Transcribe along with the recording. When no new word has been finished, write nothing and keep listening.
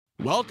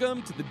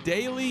Welcome to the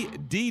Daily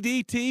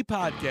DDT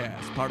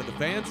Podcast, part of the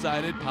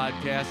Fansided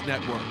Podcast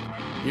Network.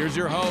 Here's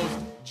your host,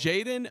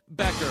 Jaden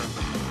Becker.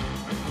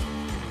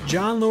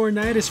 John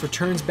Laurinaitis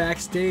returns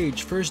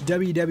backstage. First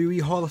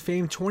WWE Hall of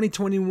Fame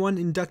 2021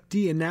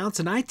 inductee announced,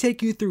 and I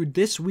take you through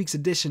this week's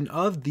edition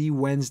of the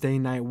Wednesday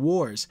Night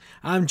Wars.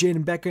 I'm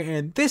Jaden Becker,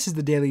 and this is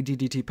the Daily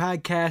DDT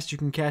Podcast. You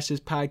can catch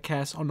this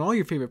podcast on all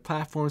your favorite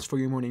platforms for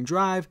your morning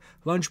drive,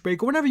 lunch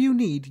break, or whenever you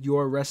need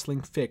your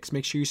wrestling fix.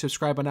 Make sure you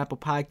subscribe on Apple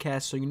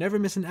Podcasts so you never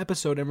miss an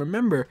episode, and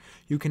remember,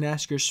 you can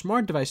ask your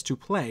smart device to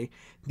play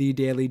the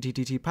Daily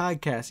DDT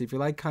Podcast. If you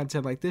like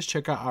content like this,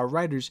 check out our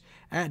writers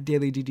at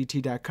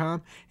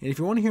dailyddt.com. And if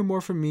you want to hear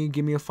more from me,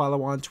 give me a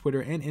follow on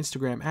Twitter and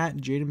Instagram at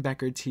Jaden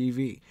Becker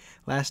TV.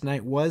 Last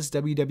night was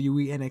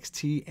WWE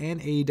NXT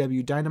and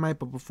AEW Dynamite,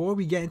 but before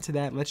we get into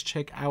that, let's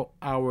check out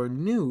our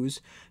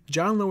news.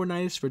 John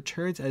Laurinaitis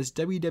returns as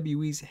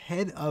WWE's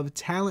head of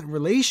talent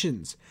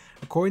relations.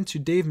 According to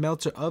Dave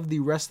Meltzer of the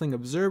Wrestling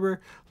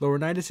Observer,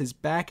 Laurinaitis is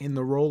back in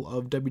the role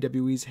of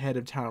WWE's head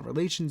of talent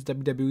relations.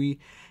 WWE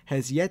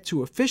has yet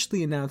to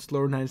officially announce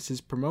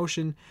Laurinaitis'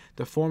 promotion.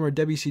 The former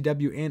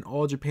WCW and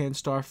All Japan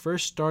star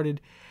first started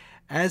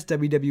as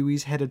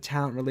WWE's head of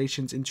talent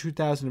relations in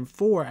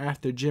 2004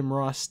 after Jim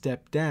Ross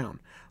stepped down.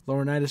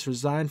 Laurinaitis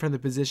resigned from the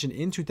position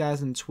in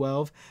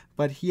 2012,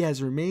 but he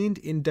has remained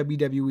in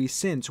WWE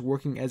since,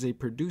 working as a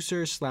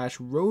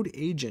producer/road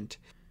agent.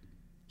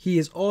 He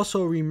is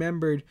also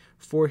remembered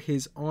for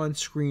his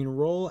on-screen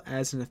role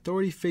as an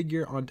authority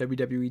figure on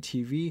WWE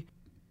TV.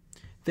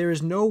 There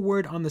is no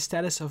word on the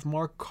status of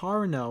Mark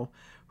Carano,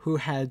 who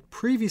had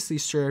previously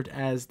served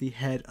as the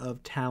head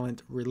of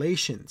talent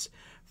relations.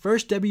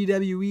 First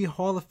WWE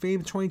Hall of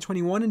Fame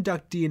 2021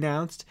 inductee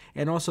announced,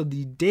 and also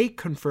the date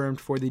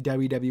confirmed for the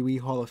WWE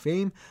Hall of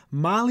Fame.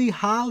 Molly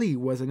Holly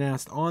was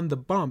announced on the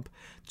bump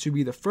to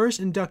be the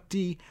first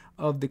inductee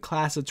of the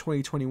class of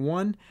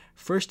 2021.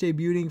 First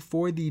debuting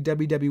for the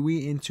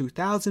WWE in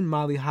 2000,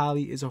 Molly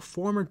Holly is a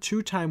former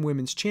two-time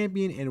women's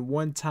champion and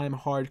one-time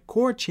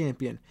hardcore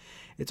champion.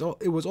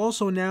 It was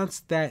also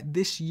announced that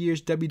this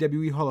year's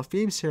WWE Hall of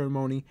Fame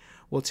ceremony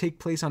will take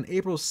place on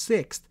April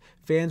 6th.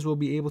 Fans will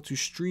be able to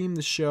stream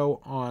the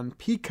show on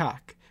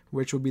Peacock,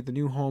 which will be the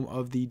new home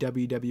of the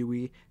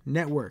WWE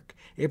Network.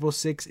 April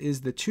 6th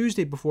is the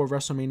Tuesday before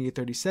WrestleMania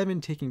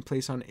 37, taking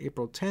place on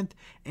April 10th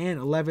and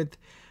 11th.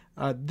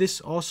 This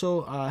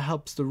also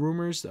helps the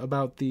rumors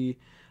about the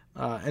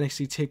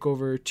NXT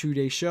TakeOver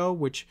 2-day show,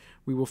 which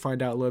we will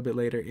find out a little bit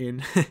later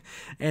in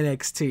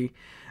NXT.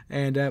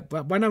 And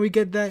but why not we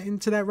get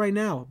into that right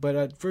now?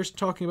 But first,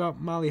 talking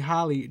about Molly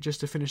Holly, just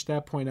to finish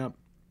that point up.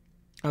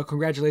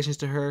 Congratulations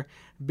to her.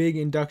 Big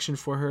induction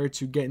for her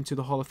to get into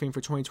the Hall of Fame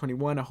for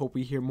 2021. I hope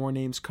we hear more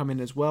names come in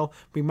as well.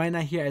 We might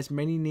not hear as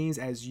many names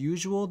as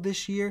usual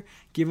this year,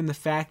 given the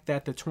fact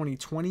that the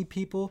 2020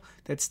 people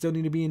that still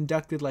need to be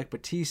inducted, like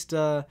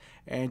Batista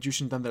and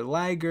Jushin Thunder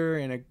Liger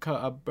and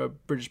a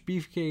British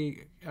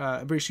Beefcake,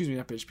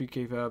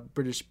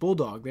 British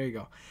Bulldog. There you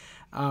go.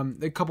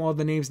 A couple of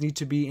the names need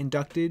to be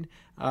inducted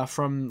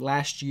from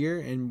last year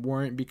and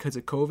weren't because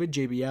of COVID.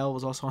 JBL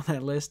was also on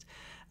that list.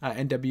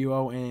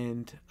 NWO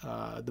and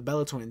the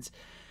Bella Twins.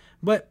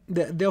 But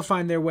they'll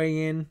find their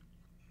way in,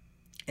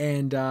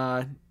 and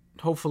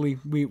hopefully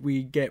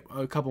we get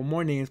a couple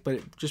more names,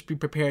 but just be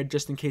prepared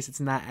just in case it's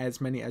not as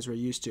many as we're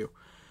used to.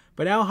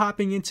 But now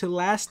hopping into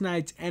last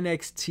night's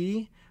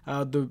NXT,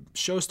 the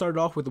show started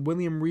off with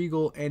William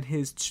Regal and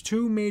his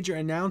two major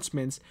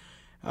announcements.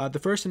 The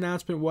first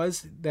announcement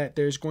was that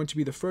there's going to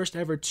be the first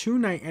ever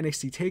 2-night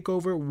NXT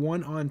TakeOver,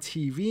 one on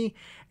TV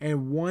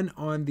and one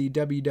on the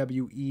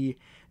WWE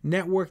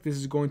Network. This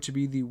is going to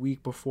be the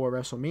week before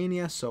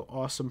WrestleMania, so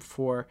awesome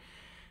for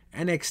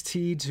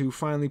NXT to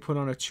finally put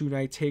on a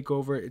 2-night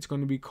TakeOver. It's going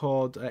to be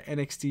called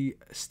NXT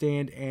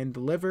Stand and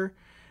Deliver,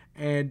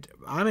 and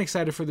I'm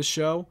excited for the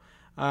show.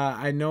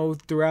 I know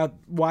throughout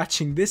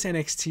watching this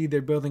NXT,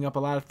 they're building up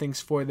a lot of things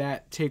for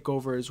that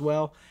TakeOver as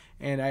well.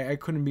 And I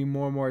couldn't be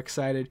more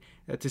excited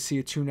to see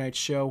a 2-night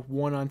show,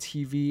 one on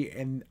TV.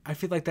 And I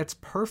feel like that's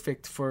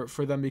perfect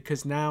for them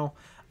because now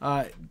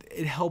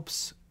it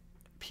helps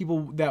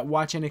people that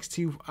watch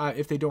NXT,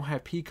 if they don't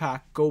have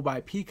Peacock, go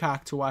by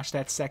Peacock to watch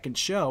that second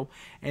show.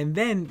 And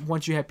then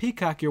once you have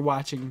Peacock, you're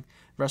watching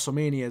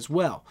WrestleMania as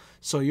well.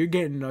 So you're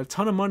getting a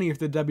ton of money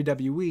for the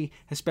WWE,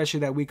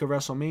 especially that week of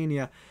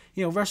WrestleMania.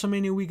 You know,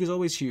 WrestleMania week is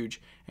always huge.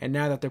 And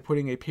now that they're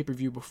putting a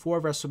pay-per-view before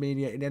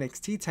WrestleMania, an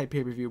NXT type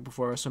pay-per-view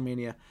before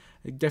WrestleMania,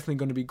 it's definitely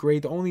going to be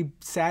great. The only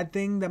sad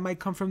thing that might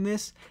come from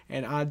this,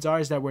 and odds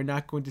are, is that we're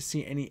not going to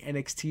see any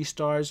NXT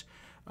stars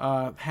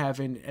have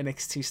an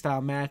NXT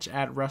style match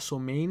at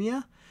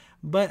WrestleMania.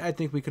 But I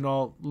think we can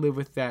all live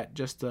with that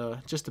just a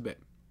bit.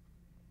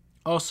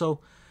 Also,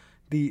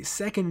 the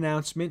second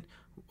announcement,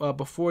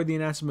 before the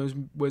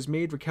announcement was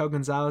made, Raquel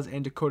Gonzalez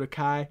and Dakota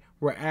Kai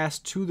were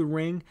asked to the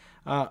ring.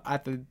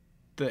 At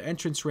the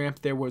entrance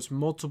ramp, there was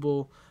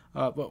multiple,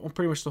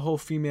 pretty much the whole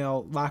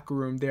female locker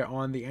room there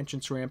on the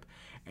entrance ramp,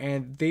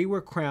 and they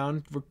were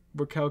crowned,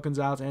 Raquel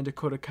Gonzalez and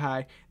Dakota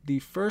Kai, the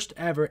first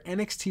ever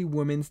NXT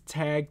Women's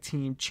Tag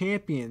Team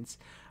Champions.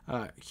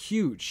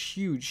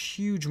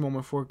 Huge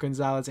moment for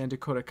Gonzalez and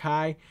Dakota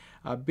Kai.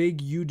 A big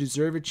 "you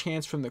deserve it"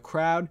 chants from the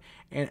crowd,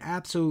 and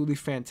absolutely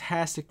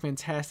fantastic move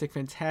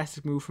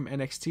from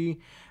NXT.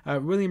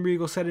 William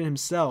Regal said it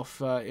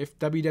himself. If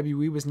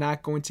WWE was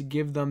not going to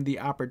give them the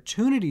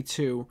opportunity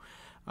to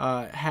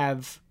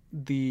have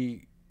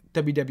the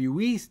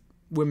WWE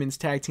Women's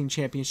Tag Team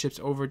Championships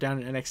over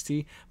down in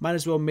NXT, might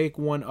as well make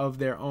one of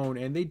their own,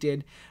 and they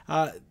did.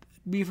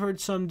 We've heard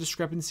some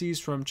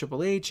discrepancies from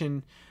Triple H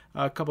and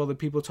a couple of the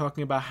people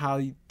talking about how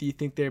do you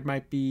think there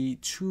might be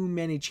too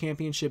many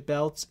championship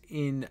belts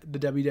in the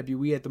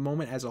WWE at the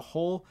moment as a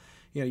whole.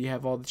 You know, you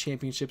have all the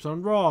championships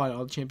on Raw and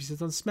all the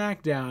championships on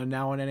SmackDown, and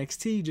now on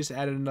NXT just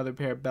added another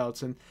pair of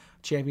belts, and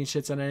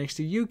championships on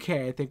NXT UK.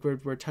 I think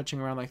we're touching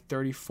around like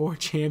 34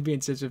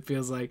 championships, it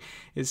feels like.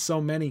 It's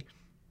so many.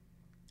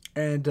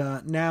 And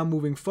now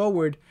moving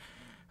forward,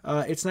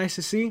 it's nice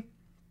to see.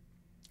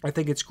 I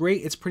think it's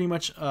great. It's pretty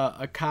much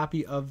a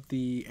copy of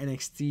the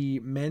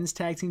NXT Men's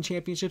Tag Team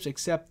Championships,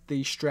 except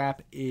the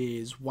strap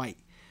is white.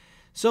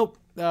 So,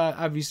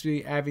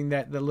 obviously, having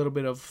that little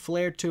bit of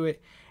flair to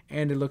it,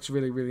 and it looks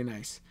really, really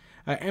nice.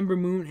 Ember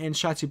Moon and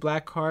Shotzi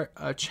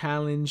Blackheart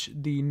challenge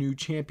the new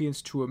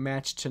champions to a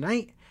match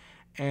tonight.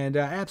 And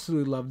I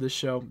absolutely love this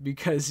show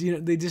because, you know,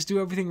 they just do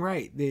everything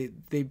right.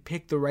 They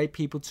pick the right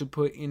people to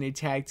put in a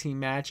tag team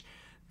match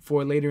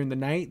for later in the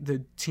night,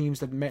 the teams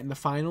that met in the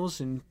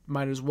finals, and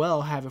might as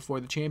well have it for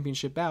the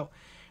championship bout.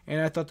 And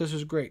I thought this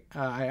was great.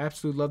 I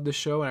absolutely love this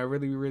show, and I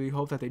really, really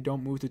hope that they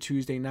don't move to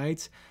Tuesday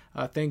nights.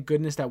 Thank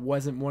goodness that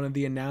wasn't one of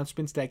the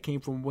announcements that came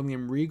from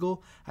William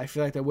Regal. I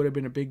feel like that would have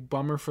been a big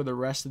bummer for the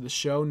rest of the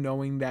show,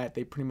 knowing that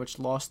they pretty much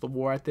lost the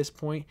war at this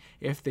point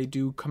if they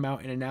do come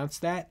out and announce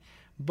that.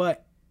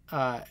 But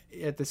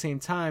at the same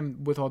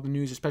time, with all the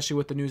news, especially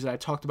with the news that I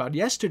talked about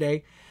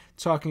yesterday,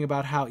 talking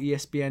about how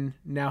ESPN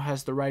now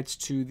has the rights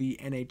to the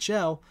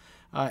NHL,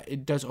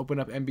 it does open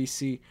up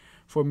NBC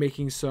for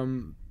making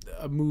some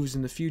moves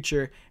in the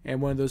future,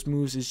 and one of those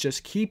moves is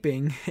just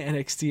keeping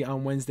NXT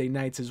on Wednesday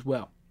nights as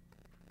well.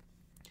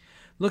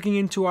 Looking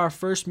into our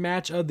first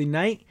match of the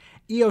night,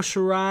 Io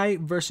Shirai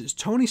versus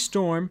Toni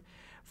Storm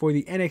for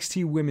the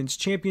NXT Women's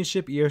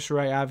Championship. Io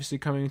Shirai obviously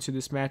coming into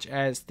this match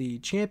as the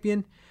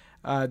champion.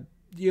 Io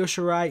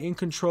Shirai in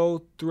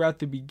control throughout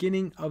the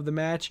beginning of the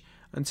match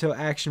until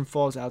action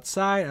falls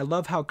outside. I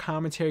love how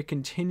commentary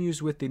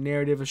continues with the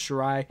narrative of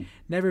Shirai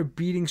never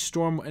beating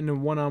Storm in a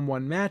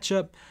one-on-one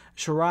matchup.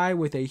 Shirai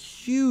with a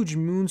huge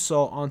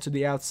moonsault onto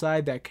the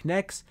outside that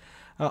connects.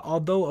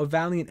 Although a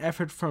valiant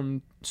effort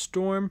from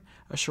Storm,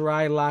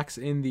 Shirai locks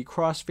in the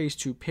crossface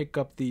to pick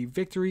up the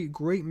victory.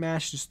 Great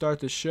match to start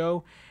the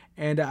show,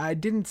 and I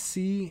didn't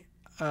see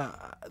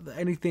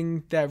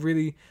anything that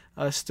really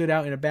stood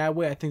out in a bad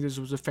way. I think this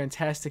was a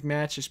fantastic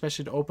match,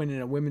 especially to open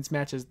in a women's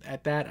match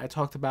at that. I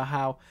talked about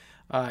how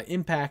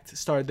Impact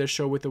started their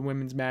show with a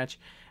women's match,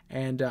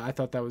 and I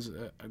thought that was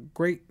a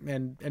great,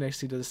 and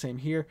NXT does the same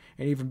here,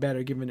 and even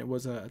better given it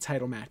was a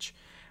title match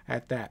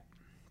at that.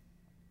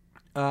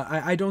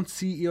 I don't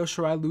see Io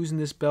Shirai losing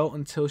this belt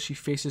until she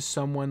faces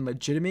someone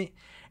legitimate,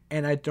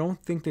 and I don't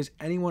think there's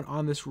anyone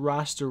on this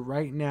roster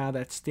right now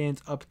that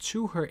stands up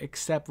to her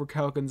except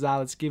Raquel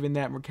Gonzalez, given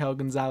that Raquel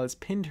Gonzalez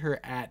pinned her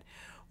at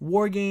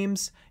War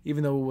Games.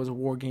 Even though it was a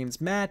War Games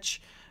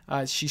match,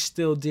 she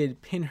still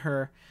did pin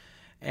her.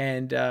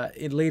 And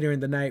later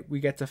in the night, we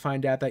get to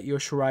find out that Io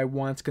Shirai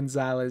wants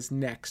Gonzalez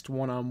next,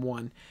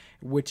 one-on-one,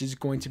 which is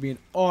going to be an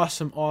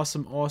awesome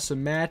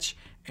match.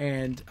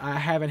 And I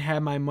haven't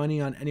had my money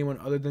on anyone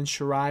other than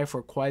Shirai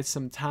for quite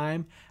some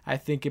time. I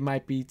think it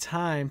might be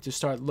time to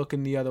start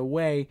looking the other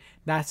way.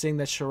 Not saying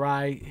that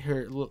Shirai,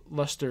 her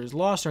luster is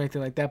lost or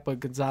anything like that, but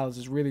Gonzalez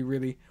is really,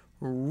 really,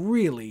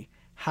 really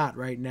hot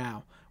right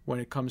now when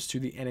it comes to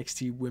the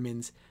NXT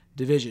Women's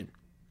Division.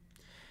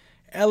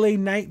 LA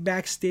Knight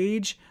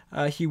backstage.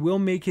 He will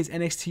make his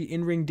NXT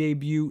in-ring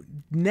debut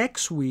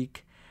next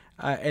week.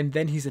 And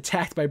then he's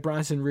attacked by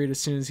Bronson Reed as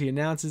soon as he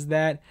announces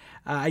that.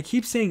 I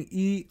keep saying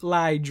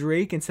Eli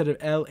Drake instead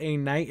of LA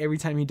Knight every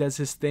time he does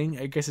his thing.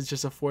 I guess it's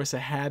just a force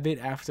of habit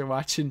after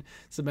watching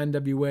some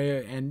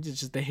NWA and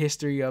just the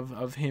history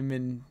of him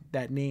and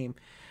that name.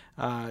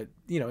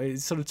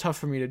 It's sort of tough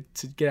for me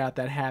to get out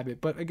that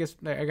habit. But I guess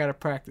I got to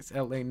practice.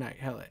 LA Knight.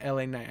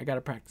 LA Knight. I got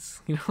to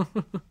practice,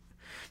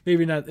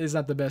 Maybe not. It's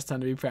not the best time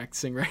to be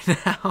practicing right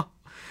now.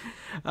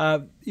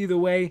 Either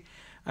way,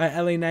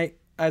 LA Knight,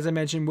 as I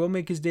mentioned, will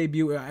make his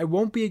debut. It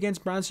won't be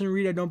against Bronson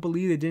Reed. I don't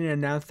believe they didn't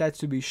announce that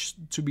to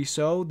be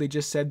so. They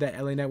just said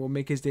that LA Knight will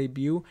make his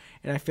debut,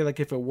 and I feel like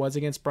if it was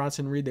against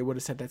Bronson Reed, they would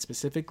have said that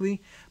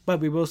specifically. But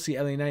we will see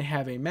LA Knight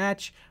have a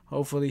match.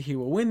 Hopefully, he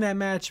will win that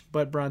match,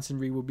 but Bronson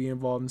Reed will be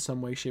involved in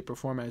some way, shape, or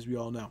form, as we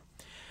all know.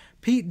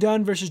 Pete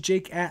Dunne versus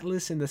Jake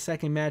Atlas in the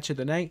second match of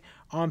the night.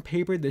 On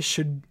paper, this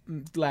should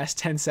last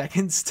 10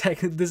 seconds,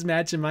 this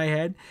match in my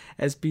head,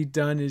 as Pete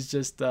Dunne is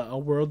just a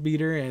world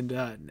beater and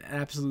an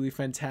absolutely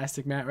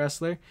fantastic mat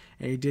wrestler,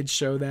 and he did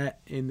show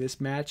that in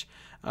this match.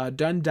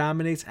 Dunne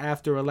dominates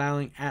after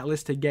allowing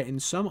Atlas to get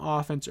in some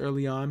offense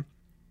early on.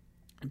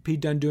 Pete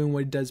Dunne doing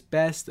what he does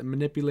best,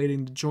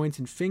 manipulating the joints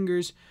and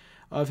fingers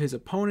of his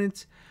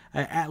opponent.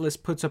 Atlas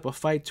puts up a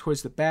fight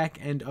towards the back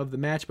end of the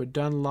match, but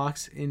Dunne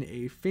locks in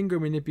a finger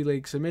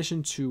manipulating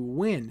submission to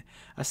win.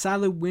 A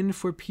solid win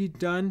for Pete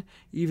Dunne,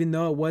 even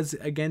though it was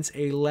against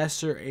a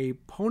lesser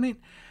opponent.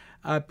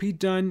 Pete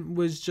Dunne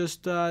was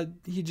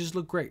he just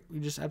looked great. He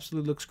just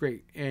absolutely looks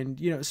great. And,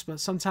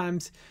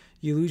 sometimes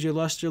you lose your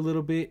luster a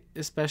little bit,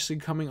 especially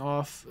coming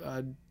off,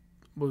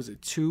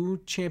 2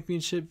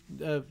 championship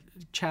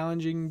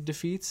challenging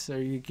defeats,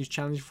 or he's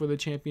challenging for the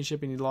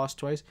championship and he lost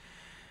twice.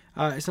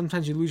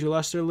 Sometimes you lose your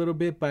luster a little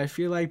bit, but I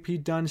feel like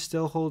Pete Dunne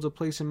still holds a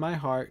place in my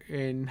heart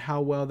in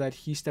how well that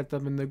he stepped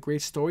up in the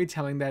great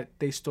storytelling that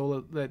they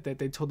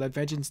told at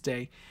Vengeance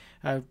Day,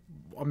 a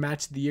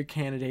match of the year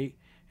candidate,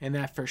 and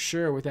that for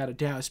sure, without a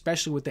doubt,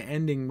 especially with the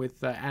ending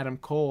with Adam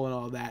Cole and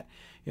all that.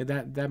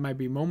 That might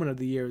be moment of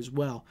the year as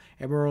well.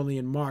 And we're only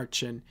in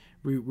March, and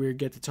we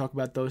get to talk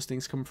about those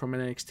things coming from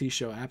an NXT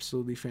show.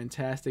 Absolutely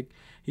fantastic.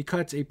 He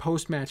cuts a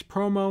post-match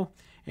promo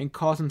and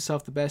calls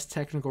himself the best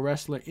technical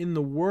wrestler in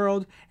the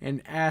world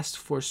and asks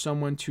for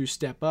someone to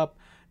step up.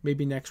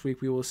 Maybe next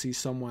week we will see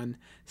someone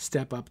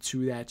step up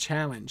to that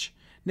challenge.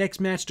 Next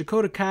match,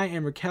 Dakota Kai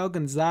and Raquel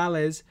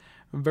Gonzalez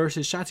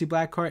versus Shotzi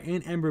Blackheart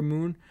and Ember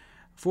Moon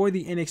for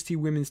the NXT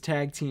Women's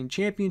Tag Team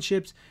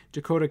Championships.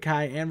 Dakota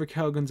Kai and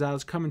Raquel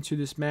Gonzalez come into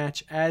this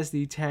match as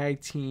the tag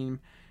team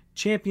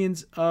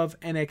champions of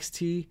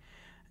NXT,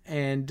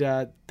 and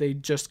they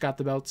just got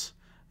the belts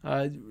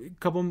a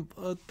couple,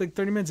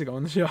 30 minutes ago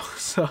on the show,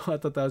 so I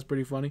thought that was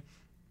pretty funny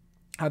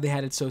how they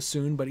had it so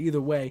soon. But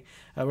either way,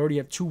 I already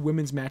have 2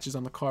 women's matches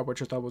on the card,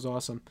 which I thought was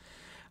awesome.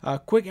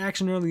 Quick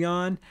action early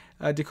on.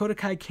 Dakota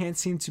Kai can't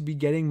seem to be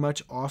getting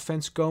much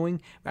offense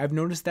going. I've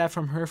noticed that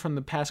from her from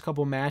the past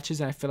couple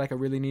matches, and I feel like I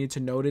really needed to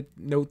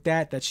note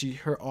that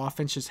her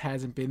offense just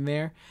hasn't been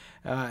there,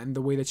 and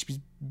the way that she's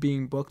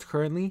being booked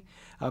currently.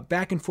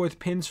 Back and forth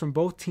pins from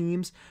both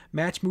teams.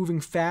 Match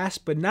moving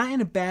fast, but not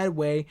in a bad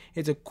way.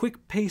 It's a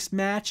quick-paced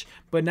match,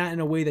 but not in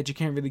a way that you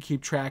can't really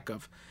keep track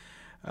of.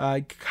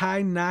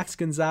 Kai knocks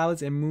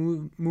Gonzalez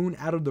and Moon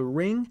out of the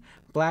ring.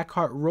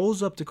 Blackheart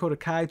rolls up Dakota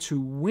Kai to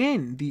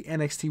win the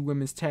NXT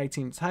Women's Tag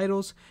Team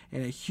titles,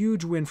 and a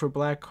huge win for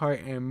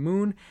Blackheart and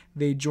Moon.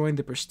 They joined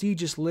the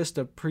prestigious list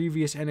of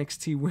previous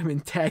NXT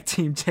Women's Tag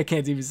Team. I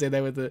can't even say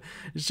that with a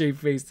straight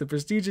face. The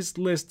prestigious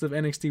list of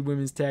NXT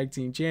Women's Tag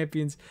Team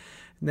champions.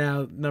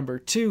 Now number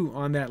 2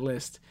 on that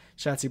list,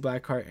 Shotzi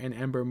Blackheart and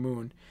Ember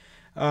Moon.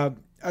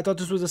 I thought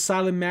this was a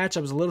solid match.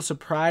 I was a little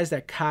surprised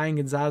that Kai and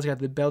Gonzalez got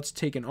the belts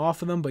taken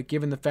off of them, but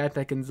given the fact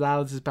that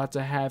Gonzalez is about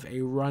to have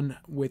a run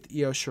with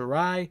Io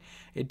Shirai,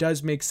 it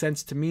does make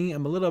sense to me.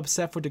 I'm a little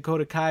upset for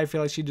Dakota Kai. I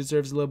feel like she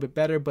deserves a little bit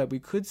better, but we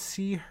could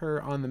see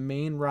her on the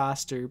main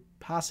roster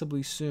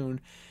possibly soon,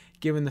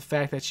 given the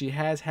fact that she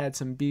has had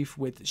some beef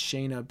with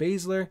Shayna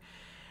Baszler.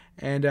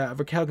 And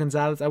Raquel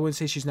Gonzalez, I wouldn't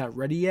say she's not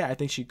ready yet. I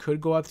think she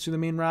could go up to the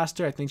main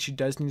roster. I think she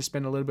does need to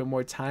spend a little bit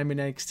more time in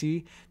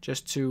NXT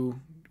just to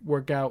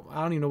work out.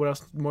 I don't even know what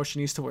else more she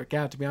needs to work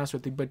out, to be honest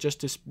with you, but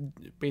just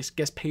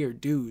to pay her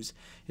dues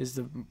is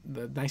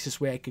the nicest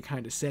way I could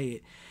kind of say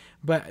it.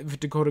 But if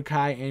Dakota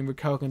Kai and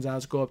Raquel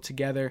Gonzalez go up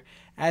together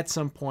at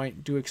some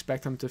point, do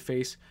expect them to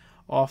face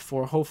off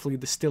for hopefully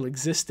the still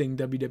existing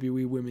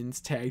WWE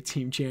Women's Tag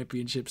Team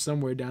Championship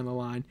somewhere down the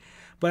line.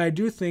 But I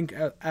do think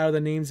out of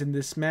the names in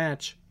this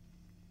match,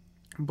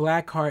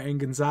 Blackheart and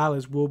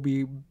Gonzalez will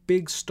be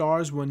big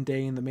stars one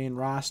day in the main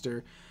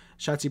roster.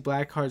 Shotzi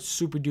Blackheart's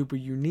super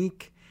duper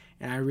unique,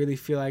 and I really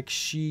feel like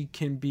she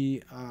can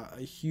be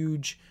a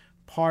huge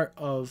part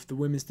of the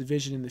women's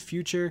division in the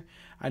future.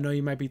 I know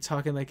you might be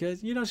talking like,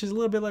 she's a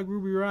little bit like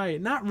Ruby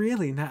Riott. Not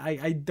really.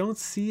 I don't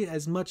see it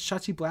as much.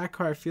 Shotzi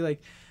Blackheart, I feel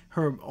like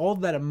all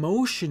that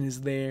emotion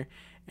is there,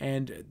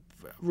 and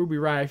Ruby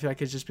Riott, I feel like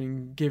has just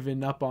been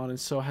given up on, and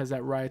so has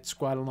that Riott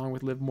Squad along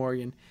with Liv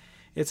Morgan.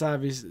 It's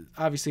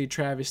obviously a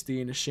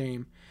travesty and a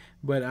shame,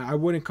 but I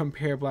wouldn't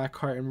compare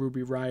Blackheart and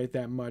Ruby Riott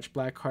that much.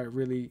 Blackheart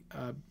really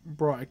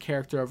brought a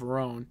character of her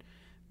own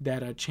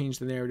that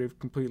changed the narrative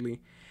completely.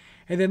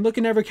 And then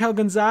looking at Raquel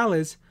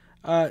Gonzalez,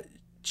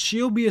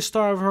 she'll be a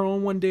star of her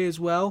own one day as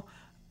well.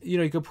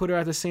 You could put her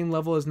at the same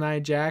level as Nia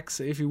Jax,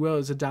 if you will,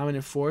 as a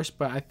dominant force,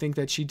 but I think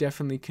that she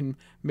definitely can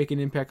make an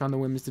impact on the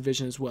women's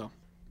division as well.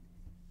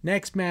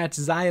 Next match,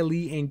 Xia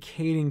Li and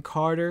Kaden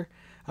Carter.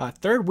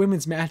 Third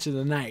women's match of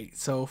the night.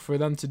 So for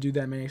them to do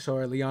that match so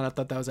early on, I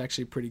thought that was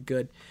actually pretty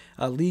good.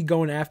 Lee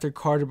going after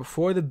Carter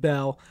before the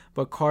bell,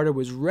 but Carter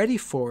was ready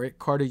for it.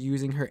 Carter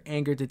using her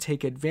anger to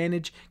take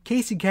advantage.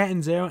 Kacy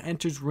Catanzaro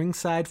enters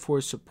ringside for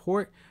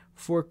support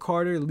for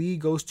Carter. Lee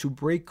goes to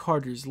break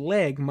Carter's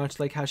leg, much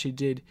like how she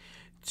did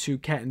to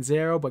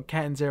Catanzaro, but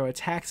Catanzaro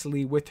attacks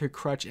Lee with her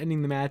crutch,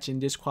 ending the match in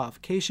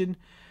disqualification.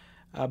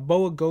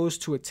 Boa goes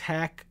to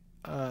attack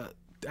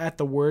at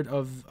the word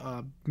of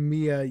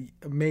Mei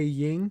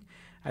Ying.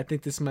 I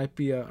think this might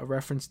be a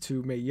reference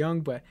to Mae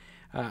Young, but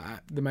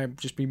that might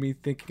just be me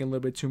thinking a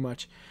little bit too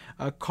much.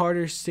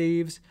 Carter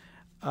saves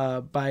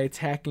by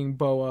attacking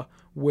Boa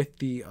with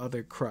the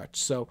other crutch.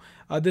 So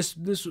this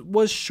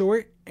was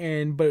short,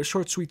 but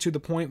short, sweet, to the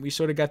point. We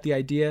sort of got the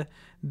idea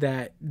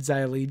that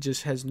Xia Li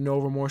just has no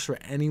remorse for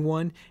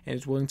anyone and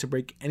is willing to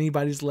break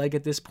anybody's leg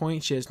at this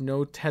point. She has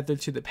no tether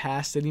to the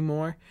past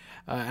anymore,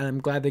 and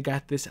I'm glad they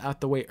got this out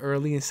the way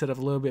early instead of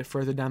a little bit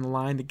further down the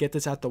line. To get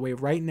this out the way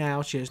right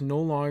now, she is no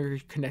longer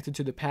connected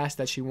to the past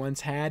that she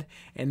once had,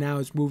 and now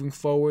is moving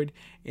forward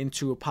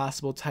into a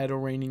possible title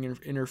reigning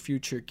in her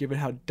future, given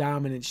how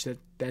dominant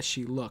that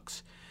she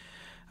looks.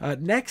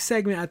 Next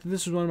segment, I think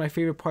this was one of my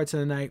favorite parts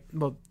of the night.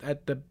 Well,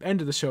 at the end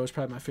of the show is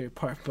probably my favorite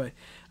part, but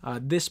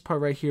this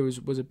part right here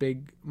was a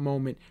big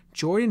moment.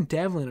 Jordan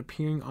Devlin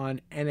appearing on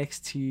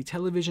NXT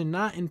television,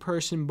 not in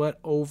person, but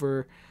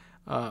over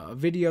a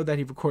video that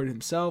he recorded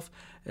himself.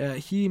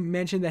 He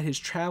mentioned that his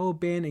travel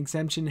ban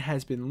exemption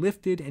has been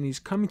lifted, and he's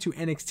coming to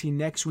NXT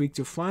next week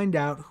to find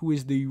out who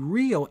is the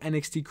real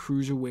NXT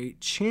Cruiserweight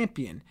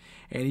Champion.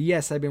 And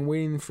yes, I've been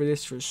waiting for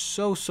this for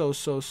so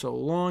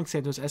long.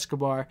 Santos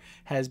Escobar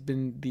has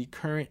been the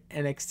current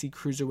NXT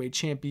Cruiserweight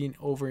Champion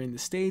over in the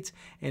States,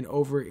 and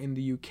over in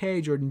the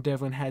UK, Jordan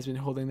Devlin has been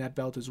holding that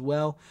belt as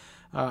well.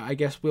 I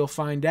guess we'll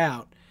find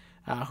out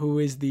who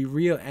is the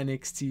real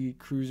NXT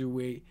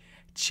Cruiserweight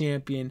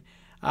Champion.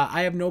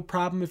 I have no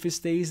problem if it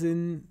stays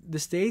in the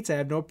States. I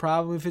have no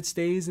problem if it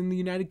stays in the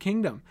United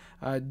Kingdom.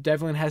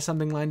 Devlin has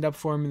something lined up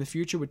for him in the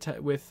future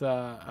with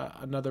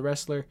another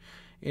wrestler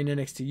in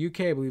NXT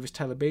UK. I believe it's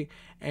Tyler Bate.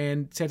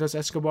 And Santos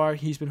Escobar,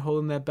 he's been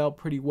holding that belt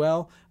pretty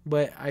well,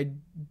 but I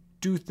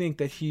do think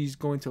that he's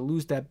going to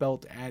lose that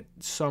belt at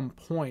some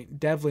point.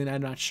 Devlin,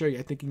 I'm not sure yet.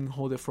 I think he can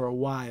hold it for a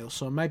while.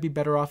 So it might be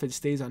better off if it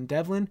stays on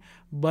Devlin,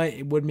 but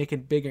it would make a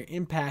bigger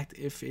impact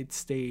if it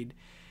stayed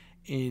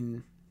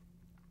in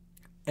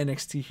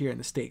NXT here in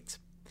the States.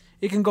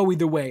 It can go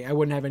either way. I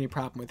wouldn't have any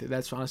problem with it.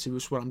 That's honestly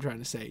what I'm trying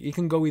to say. It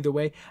can go either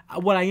way.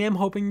 What I am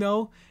hoping,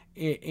 though,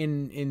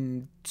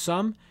 in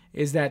some,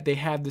 is that they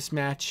have this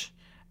match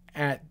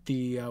at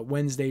the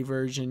Wednesday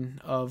version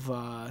of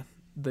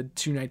the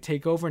two-night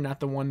takeover,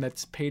 not the one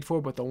that's paid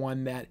for, but the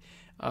one that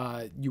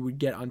you would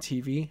get on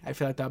TV. I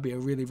feel like that would be a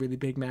really, really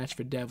big match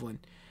for Devlin,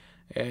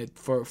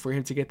 for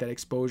him to get that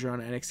exposure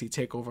on an NXT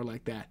takeover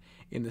like that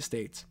in the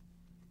States.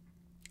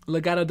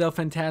 Legado del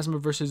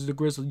Fantasma versus the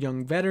Grizzled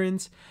Young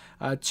Veterans.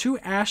 Two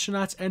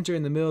astronauts enter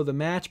in the middle of the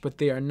match, but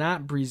they are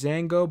not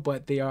Breezango,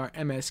 but they are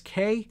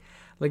MSK.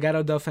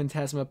 Legado del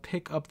Fantasma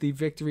pick up the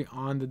victory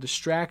on the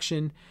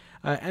distraction.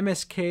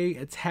 MSK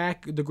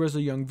attack the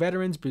Grizzled Young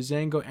Veterans.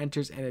 Breezango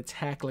enters and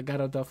attack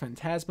Legado del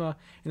Fantasma,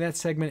 and that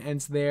segment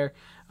ends there.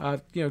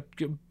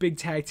 Big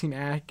tag team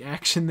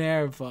action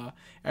there of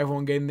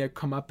everyone getting their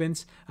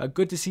comeuppance.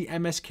 Good to see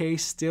MSK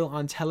still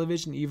on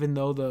television, even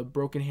though the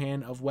broken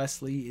hand of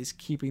Wesley is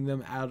keeping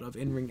them out of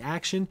in-ring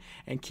action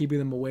and keeping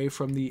them away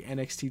from the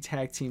NXT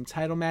Tag Team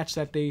title match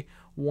that they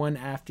won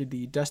after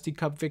the Dusty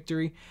Cup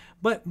victory.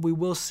 But we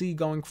will see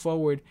going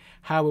forward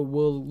how it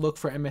will look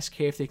for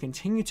MSK if they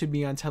continue to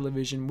be on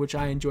television, which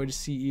I enjoy to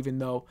see, even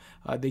though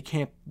they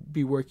can't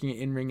be working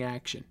in-ring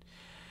action.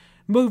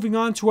 Moving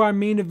on to our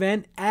main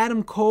event,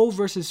 Adam Cole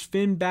versus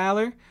Finn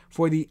Balor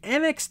for the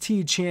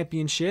NXT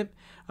Championship.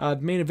 The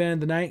main event of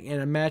the night,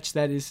 and a match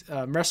that is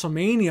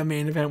WrestleMania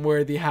main event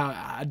worthy.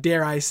 How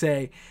dare I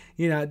say,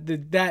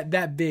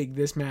 that big.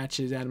 This match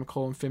is Adam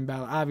Cole and Finn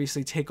Balor.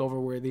 Obviously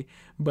takeover worthy,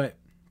 but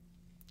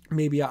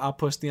maybe I'll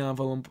push the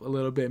envelope a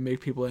little bit and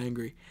make people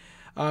angry.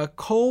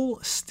 Cole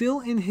still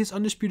in his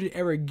Undisputed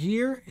Era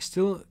gear,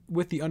 still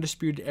with the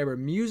Undisputed Era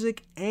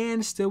music,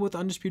 and still with the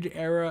Undisputed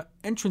Era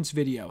entrance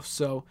video.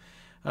 So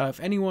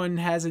if anyone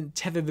hasn't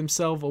tethered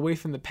themselves away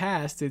from the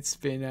past, it's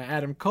been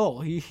Adam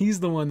Cole. He's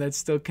the one that's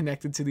still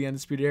connected to the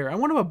Undisputed Era. I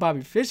wonder what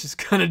Bobby Fish is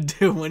going to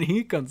do when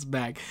he comes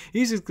back.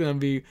 He's just going to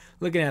be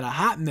looking at a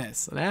hot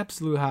mess, an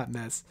absolute hot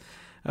mess,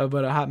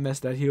 but a hot mess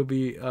that he'll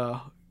be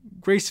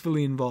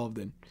gracefully involved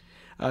in.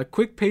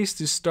 Quick pace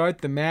to start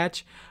the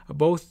match,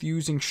 both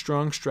using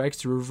strong strikes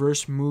to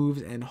reverse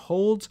moves and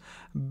holds.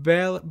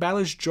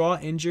 Balor's jaw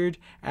injured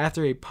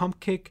after a pump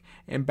kick,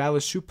 and Balor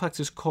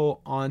suplexes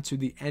Cole onto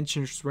the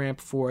entrance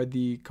ramp for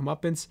the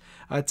comeuppance.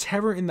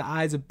 Terror in the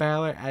eyes of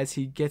Balor as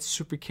he gets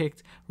super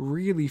kicked,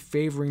 really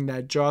favoring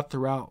that jaw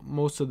throughout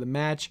most of the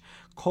match.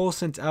 Cole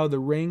sent out of the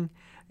ring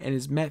and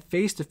is met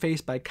face to face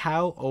by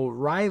Kyle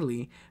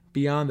O'Reilly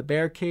beyond the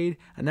barricade,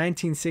 a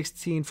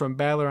 1916 from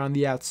Balor on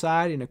the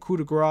outside, and a coup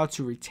de grace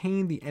to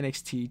retain the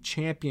NXT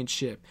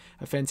Championship.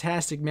 A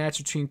fantastic match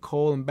between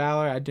Cole and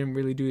Balor. I didn't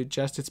really do it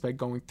justice by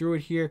going through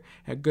it here.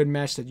 A good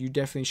match that you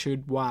definitely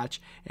should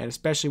watch, and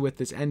especially with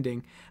this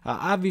ending.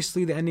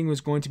 Obviously, the ending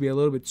was going to be a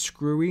little bit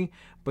screwy,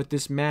 but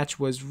this match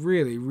was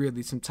really,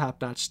 really some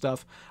top-notch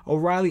stuff.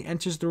 O'Reilly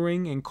enters the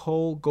ring, and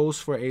Cole goes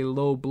for a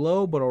low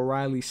blow, but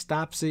O'Reilly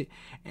stops it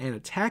and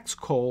attacks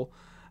Cole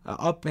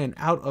up and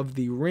out of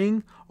the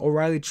ring.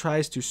 O'Reilly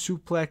tries to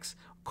suplex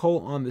Cole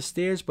on the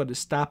stairs, but is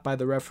stopped by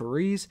the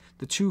referees.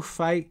 The two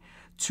fight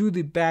to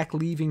the back,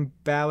 leaving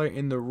Balor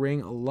in the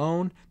ring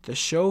alone. The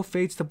show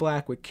fades to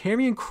black with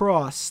Karrion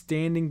Kross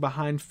standing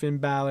behind Finn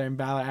Balor and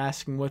Balor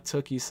asking what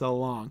took you so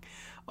long.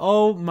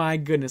 Oh my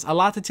goodness. A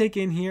lot to take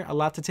in here.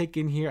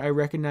 I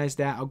recognize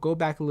that. I'll go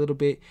back a little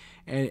bit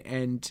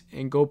and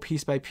go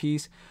piece by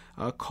piece.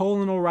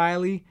 Cole and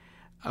O'Reilly,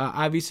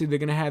 obviously they're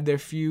going to have their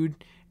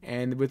feud.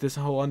 And with this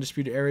whole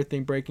Undisputed Era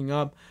thing breaking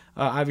up,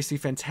 obviously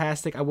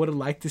fantastic. I would have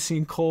liked to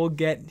see Cole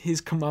get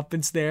his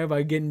comeuppance there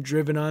by getting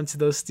driven onto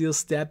those steel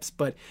steps.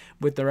 But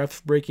with the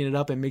refs breaking it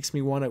up, it makes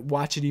me want to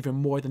watch it even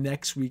more the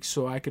next week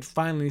so I could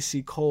finally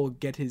see Cole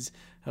get his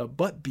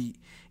butt beat,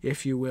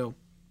 if you will,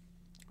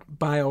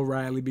 by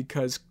O'Reilly,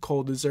 because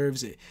Cole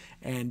deserves it.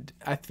 And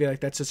I feel like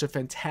that's just a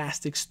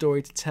fantastic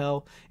story to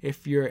tell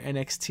if you're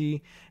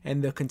NXT,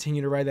 and they'll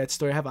continue to write that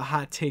story. I have a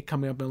hot take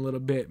coming up in a little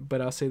bit, but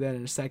I'll say that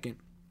in a second.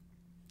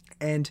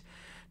 And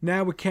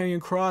now with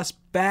Karrion Kross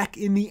back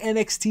in the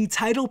NXT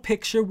title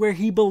picture where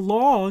he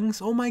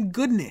belongs. Oh my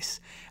goodness.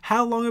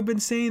 How long I've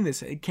been saying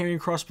this? Karrion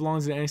Kross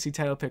belongs in the NXT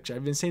title picture.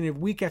 I've been saying it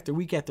week after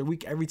week after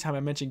week every time I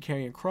mention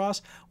Karrion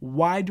Kross.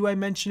 Why do I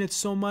mention it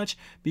so much?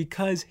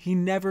 Because he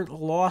never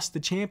lost the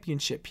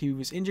championship. He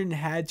was injured and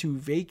had to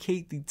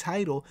vacate the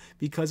title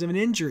because of an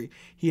injury.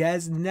 He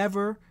has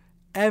never,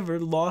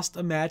 ever lost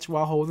a match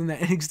while holding the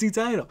NXT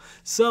title.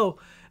 So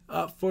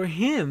for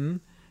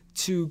him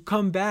to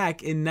come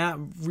back and not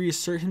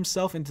reassert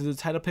himself into the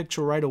title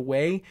picture right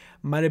away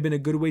might have been a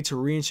good way to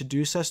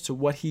reintroduce us to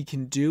what he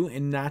can do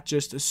and not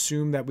just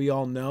assume that we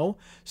all know.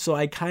 So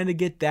I kind of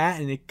get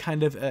that, and it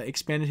kind of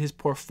expanded his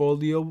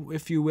portfolio,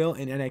 if you will,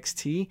 in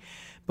NXT.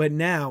 But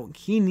now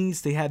he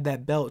needs to have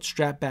that belt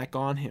strapped back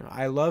on him.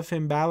 I love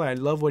Finn Balor. I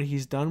love what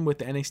he's done with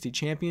the NXT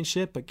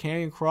Championship. But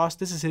Karrion Kross,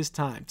 this is his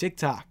time.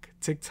 Tick-tock,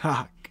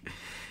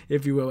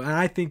 if you will. And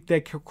I think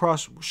that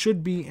Kross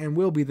should be and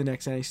will be the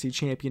next NXT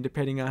champion,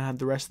 depending on how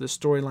the rest of the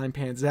storyline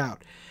pans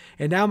out.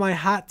 And now my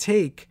hot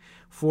take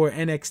for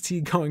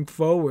NXT going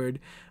forward,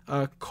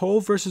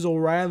 Cole versus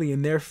O'Reilly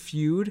in their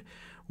feud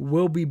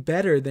will be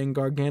better than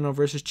Gargano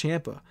versus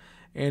Ciampa.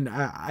 And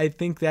I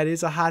think that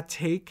is a hot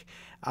take.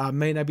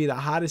 May not be the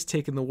hottest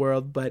take in the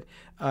world, but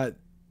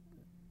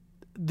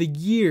the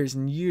years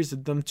and years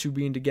of them two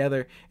being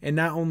together, and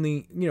not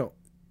only,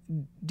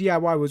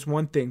 DIY was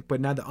one thing,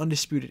 but now the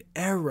Undisputed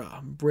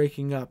Era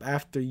breaking up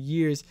after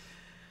years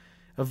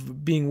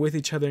of being with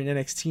each other in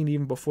NXT, and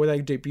even before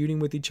that, debuting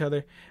with each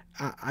other.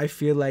 I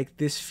feel like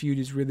this feud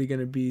is really going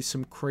to be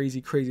some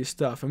crazy, crazy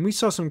stuff. And we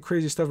saw some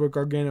crazy stuff with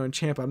Gargano and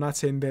Ciampa. I'm not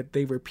saying that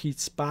they repeat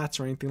spots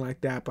or anything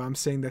like that, but I'm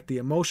saying that the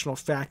emotional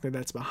factor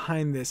that's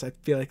behind this, I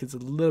feel like it's a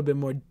little bit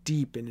more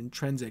deep and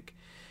intrinsic,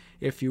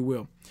 if you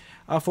will.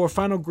 For a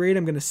final grade,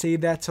 I'm going to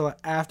save that till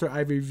after I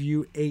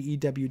review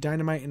AEW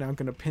Dynamite, and I'm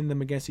going to pin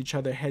them against each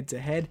other head to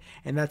head,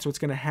 and that's what's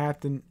going to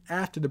happen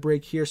after the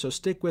break here, so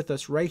stick with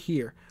us right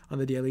here on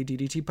the Daily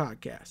DDT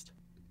Podcast.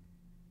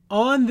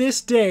 On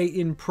this day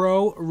in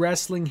pro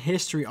wrestling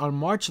history, on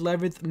March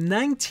 11th,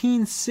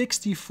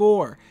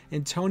 1964,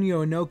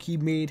 Antonio Inoki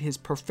made his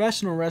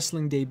professional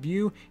wrestling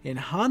debut in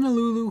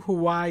Honolulu,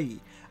 Hawaii.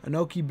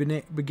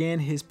 Inoki began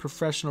his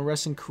professional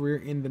wrestling career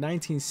in the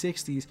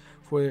 1960s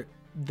for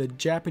the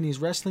Japanese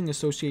Wrestling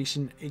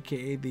Association,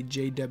 aka the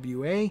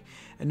JWA.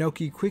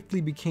 Inoki quickly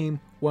became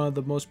one of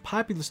the most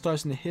popular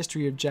stars in the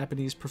history of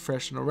Japanese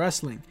professional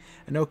wrestling.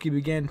 Inoki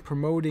began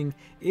promoting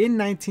in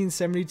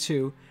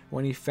 1972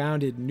 when he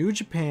founded New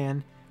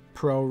Japan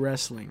Pro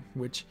Wrestling,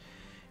 which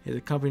is a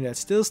company that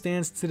still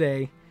stands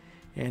today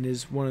and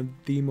is one of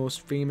the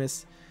most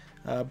famous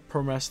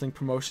pro wrestling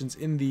promotions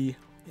in the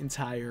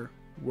entire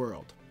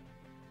world.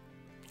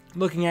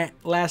 Looking at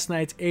last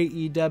night's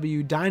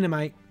AEW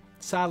Dynamite,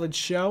 solid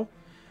show.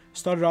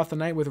 Started off the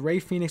night with Rey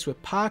Fenix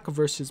with Pac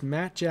versus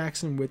Matt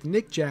Jackson with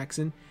Nick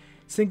Jackson.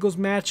 Singles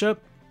matchup.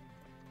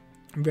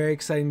 Very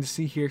exciting to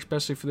see here,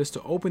 especially for this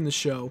to open the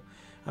show.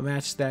 A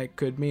match that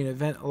could main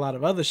event a lot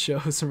of other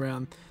shows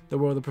around the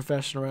world of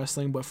professional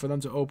wrestling, but for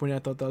them to open it, I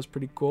thought that was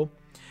pretty cool.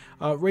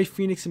 Rey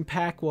Fenix and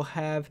Pac will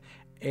have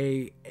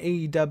a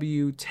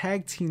AEW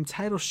tag team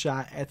title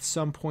shot at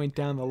some point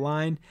down the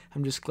line.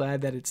 I'm just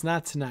glad that it's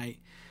not tonight.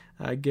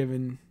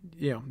 Given,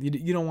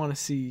 you don't want to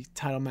see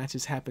title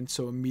matches happen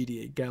so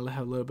immediate. You gotta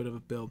have a little bit of a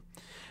build.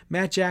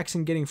 Matt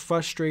Jackson getting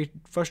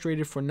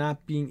frustrated for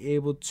not being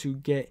able to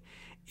get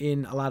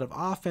in a lot of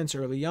offense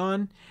early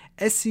on.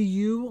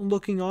 SCU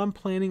looking on,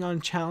 planning on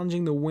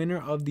challenging the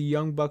winner of the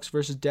Young Bucks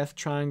versus Death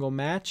Triangle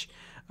match.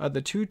 The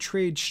two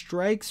trade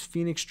strikes.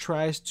 Phoenix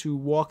tries to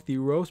walk the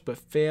ropes but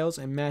fails,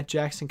 and Matt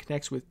Jackson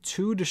connects with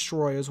two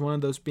destroyers, one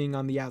of those being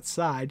on the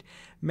outside.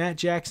 Matt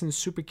Jackson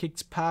super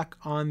kicks Pac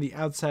on the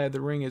outside of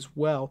the ring as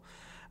well.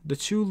 The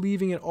two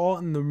leaving it all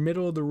in the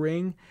middle of the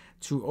ring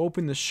to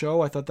open the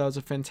show. I thought that was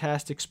a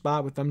fantastic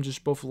spot with them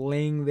just both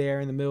laying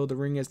there in the middle of the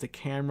ring as the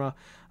camera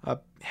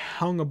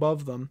hung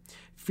above them.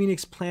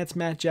 Phoenix plants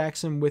Matt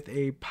Jackson with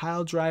a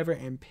pile driver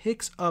and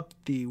picks up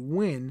the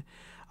win.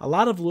 A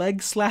lot of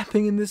leg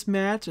slapping in this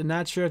match. I'm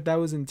not sure if that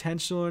was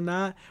intentional or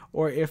not,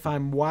 or if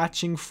I'm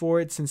watching for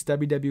it since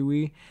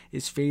WWE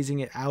is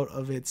phasing it out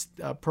of its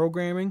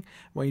programming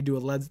when you do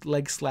a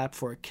leg slap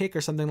for a kick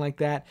or something like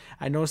that.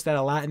 I noticed that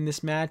a lot in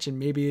this match, and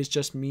maybe it's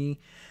just me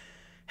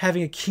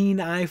having a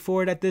keen eye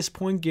for it at this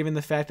point, given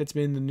the fact that it's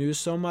been in the news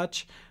so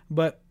much.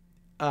 But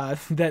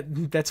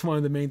that's one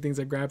of the main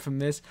things I grabbed from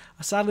this.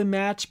 A solid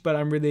match, but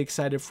I'm really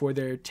excited for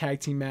their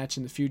tag team match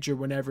in the future,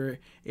 whenever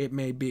it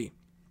may be.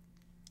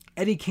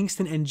 Eddie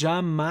Kingston and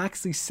Jon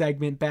Moxley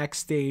segment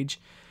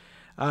backstage.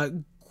 A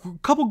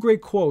couple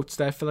great quotes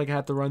that I feel like I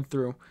have to run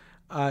through.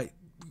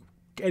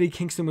 Eddie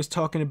Kingston was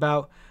talking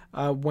about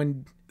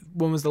when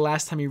was the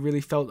last time he really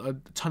felt a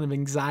ton of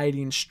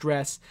anxiety and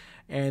stress,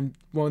 and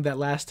one of that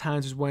last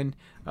times was when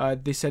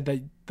they said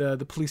that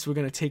the police were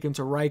going to take him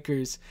to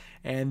Rikers,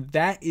 and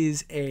that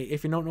is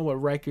if you don't know what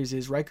Rikers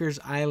is, Rikers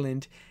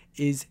Island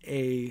is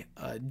a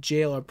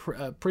jail or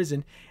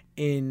prison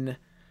in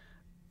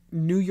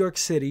New York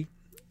City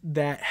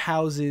that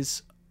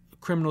houses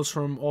criminals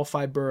from all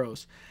 5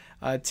 boroughs.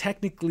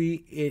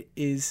 Technically, it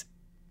is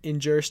in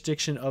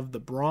jurisdiction of the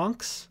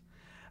Bronx,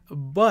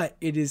 but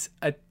it is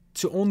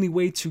the only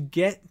way to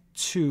get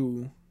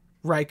to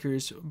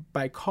Rikers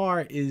by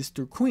car is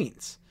through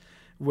Queens,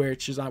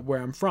 which is not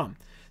where I'm from.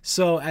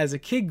 So as a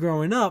kid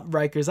growing up,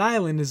 Rikers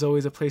Island is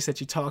always a place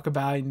that you talk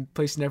about and a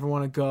place you never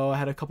want to go. I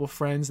had a couple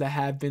friends that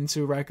have been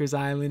to Rikers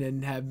Island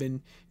and have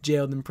been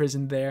jailed and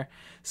imprisoned there.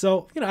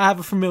 So, I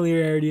have a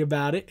familiarity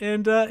about it.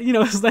 And,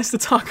 it's nice to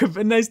talk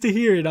about, nice to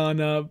hear it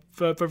on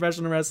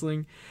professional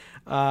wrestling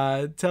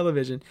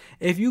television.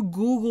 If you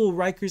Google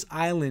Rikers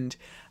Island,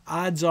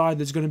 odds are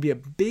there's going to be a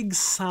big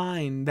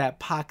sign that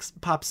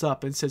pops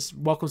up and says,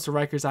 "Welcome to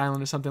Rikers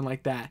Island," or something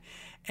like that.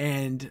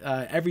 And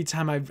every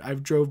time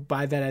I've drove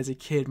by that as a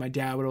kid, my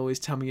dad would always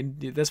tell me,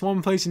 "That's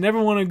one place you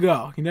never want to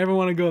go. You never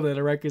want to go there,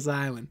 to Rikers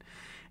Island."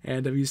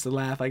 And I used to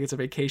laugh like it's a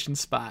vacation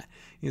spot.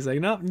 He's like,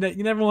 "No,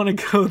 you never want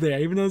to go there.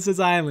 Even though it says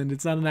island,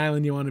 it's not an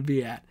island you want to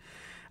be at."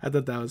 I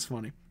thought that was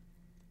funny.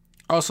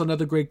 Also,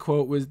 another great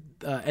quote was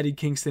Eddie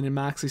Kingston and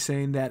Moxley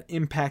saying that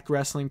Impact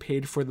Wrestling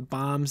paid for the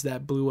bombs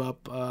that blew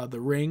up the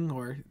ring,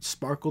 or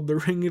sparkled the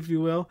ring, if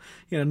you will.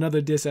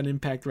 Another diss on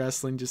Impact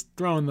Wrestling, just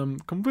throwing them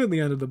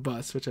completely under the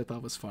bus, which I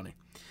thought was funny.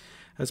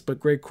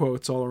 But great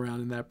quotes all around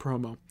in that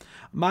promo.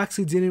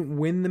 Moxley didn't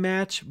win the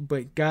match,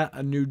 but got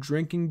a new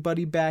drinking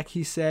buddy back,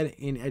 he said,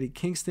 in Eddie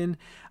Kingston.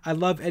 I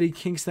love Eddie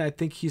Kingston. I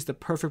think he's the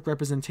perfect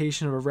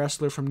representation of a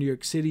wrestler from New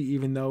York City,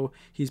 even though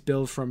he's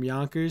billed from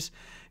Yonkers.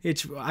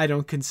 I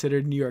don't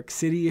consider New York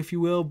City, if you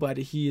will, but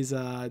he is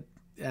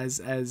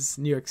as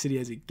New York City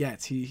as it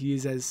gets. He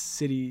is as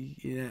city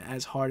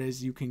as hard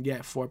as you can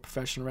get for a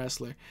professional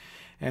wrestler.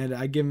 And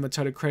I give him a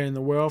ton of credit in the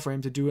world for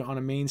him to do it on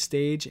a main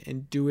stage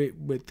and do it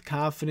with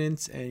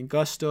confidence and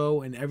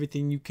gusto and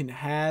everything you can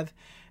have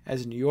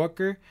as a New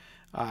Yorker.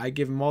 I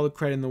give him all the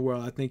credit in the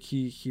world. I think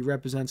he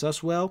represents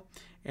us well,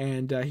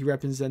 and he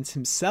represents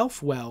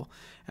himself well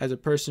as a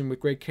person with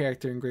great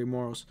character and great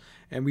morals.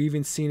 And we've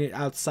even seen it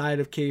outside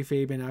of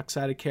kayfabe and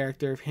outside of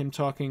character, of him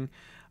talking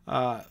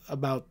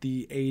about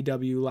the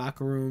AEW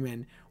locker room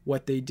and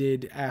what they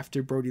did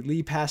after Brody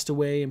Lee passed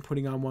away and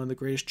putting on one of the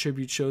greatest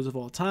tribute shows of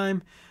all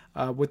time.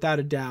 Without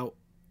a doubt,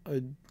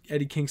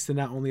 Eddie Kingston,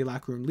 not only a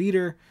locker room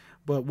leader,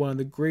 but one of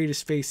the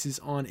greatest faces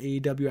on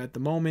AEW at the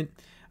moment.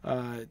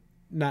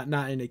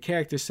 Not in a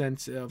character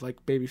sense of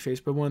like babyface,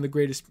 but one of the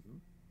greatest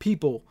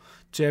people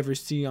to ever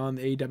see on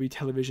the AEW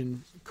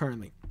television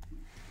currently.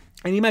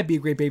 And he might be a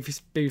great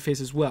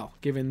babyface as well,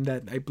 given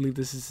that I believe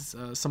this is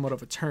somewhat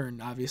of a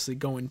turn, obviously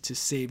going to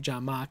save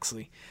Jon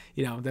Moxley.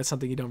 That's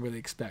something you don't really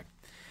expect.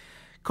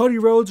 Cody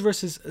Rhodes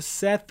versus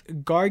Seth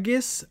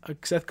Gargis.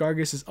 Seth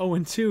Gargis is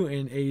 0-2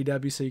 in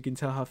AEW, so you can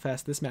tell how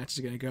fast this match is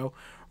going to go.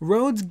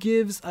 Rhodes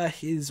gives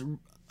his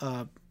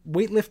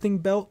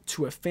weightlifting belt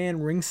to a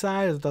fan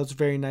ringside. I thought that was a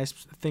very nice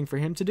thing for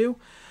him to do.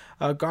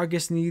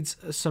 Gargis needs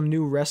some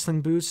new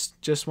wrestling boots.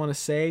 Just want to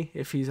say,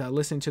 if he's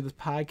listening to this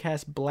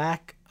podcast,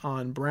 black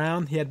on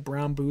brown. He had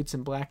brown boots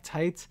and black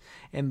tights,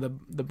 and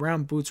the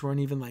brown boots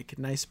weren't even like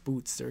nice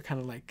boots. They were kind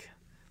of like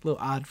a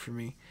little odd for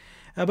me.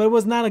 But it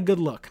was not a good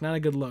look.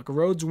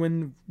 Rhodes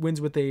wins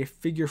with a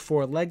figure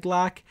 4 leg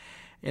lock.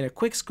 In a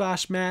quick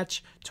squash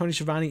match, Tony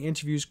Schiavone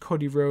interviews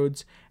Cody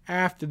Rhodes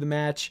after the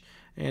match.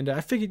 And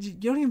I figured you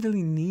don't even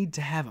really need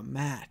to have a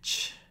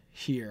match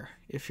here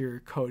if you're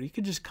Cody. You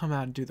could just come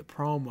out and do the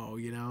promo,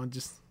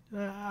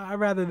 I'd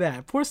rather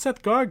that. Poor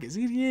Seth Gargis.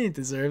 He didn't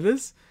deserve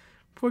this.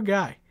 Poor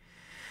guy.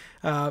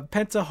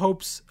 Penta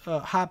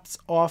hops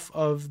off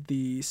of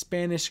the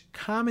Spanish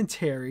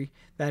commentary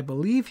that I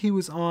believe he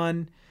was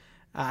on.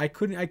 I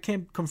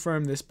can't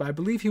confirm this, but I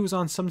believe he was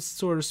on some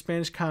sort of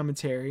Spanish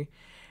commentary,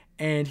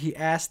 and he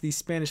asked the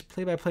Spanish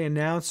play-by-play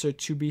announcer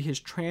to be his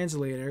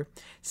translator.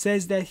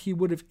 Says that he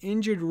would have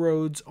injured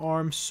Rhodes'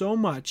 arm so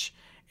much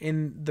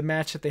in the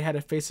match that they had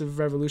at Face of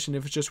Revolution,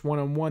 if it's just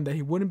one-on-one, that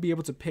he wouldn't be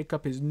able to pick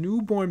up his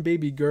newborn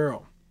baby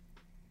girl.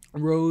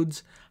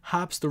 Rhodes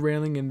hops the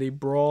railing and they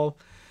brawl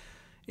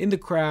in the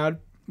crowd,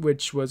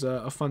 which was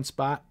a fun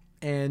spot.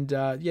 And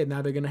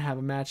now they're going to have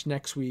a match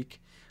next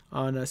week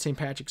on St.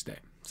 Patrick's Day.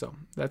 So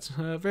that's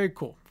very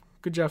cool.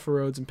 Good job for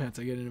Rhodes and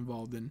Penta getting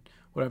involved in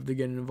whatever they're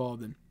getting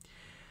involved in.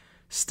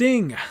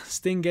 Sting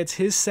gets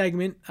his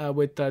segment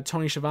with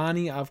Tony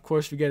Schiavone. Of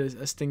course, we get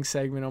a Sting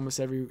segment almost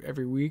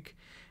every week.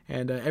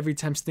 And every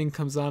time Sting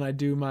comes on, I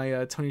do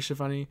my Tony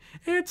Schiavone,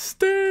 "It's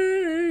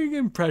Sting"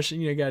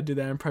 impression. You got to do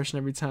that impression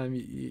every time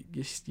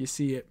you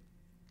see it.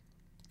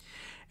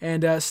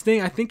 And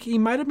Sting, I think he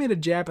might have made a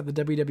jab at the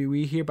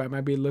WWE here, but I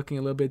might be looking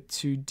a little bit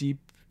too deep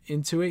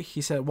into it.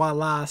 He said,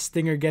 "Voila,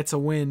 Stinger gets a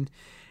win."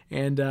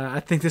 And I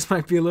think this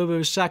might be a little bit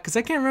of a shock, because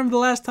I can't remember the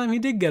last time he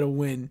did get a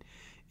win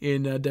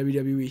in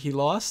WWE. He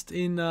lost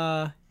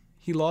to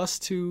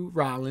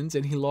Rollins,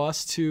 and he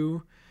lost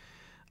to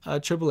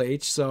Triple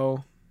H.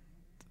 So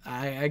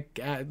I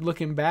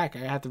looking back, I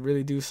had to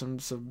really do some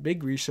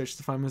big research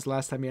to find when was the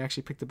last time he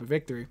actually picked up a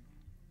victory.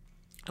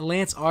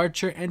 Lance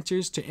Archer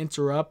enters to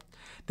interrupt.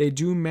 They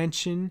do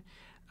mention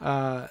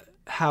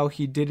how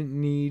he didn't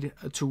need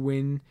to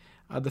win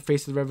the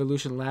Face of the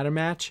Revolution ladder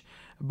match,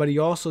 but he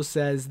also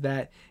says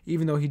that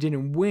even though he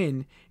didn't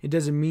win, it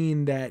doesn't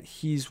mean that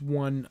he's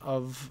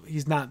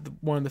not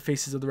one of the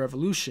faces of the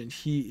Revolution.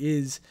 He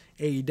is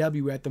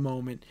AEW at the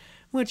moment,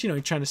 which,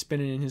 he's trying to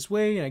spin it in his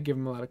way, and I give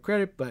him a lot of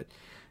credit, but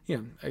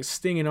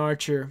Sting and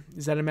Archer,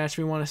 is that a match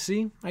we want to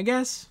see? I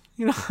guess.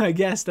 I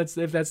guess that's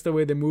the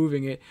way they're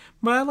moving it.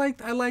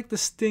 But I like the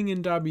Sting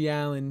and Darby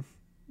Allin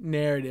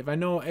narrative. I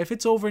know if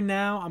it's over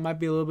now, I might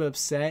be a little bit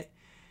upset,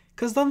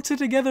 because them two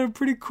together are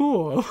pretty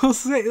cool. I will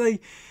say,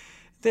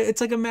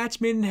 it's like a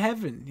match made in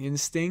heaven. And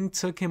Sting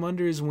took him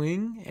under his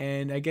wing,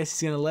 and I guess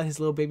he's gonna let his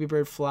little baby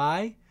bird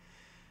fly.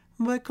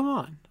 But come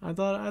on, I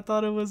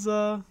thought it was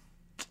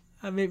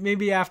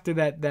maybe after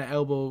that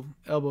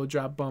elbow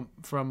drop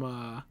bump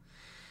from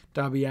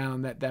Darby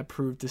Allin that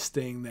proved to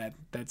Sting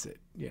that's it.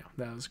 Yeah,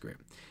 that was great.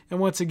 And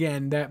once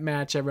again, that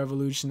match at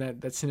Revolution, that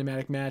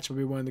cinematic match will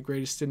be one of the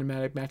greatest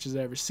cinematic matches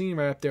I've ever seen,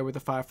 right up there with the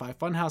Firefly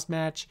Funhouse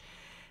match.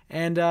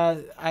 And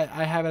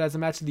I have it as a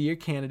match of the year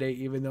candidate,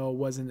 even though it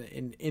wasn't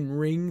an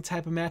in-ring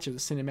type of match. It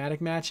was a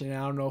cinematic match, and I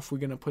don't know if we're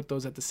going to put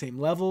those at the same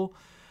level,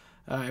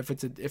 if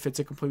it's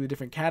a completely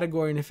different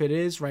category. And if it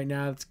is, right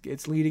now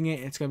it's leading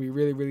it. It's going to be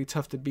really, really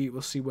tough to beat.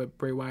 We'll see what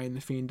Bray Wyatt and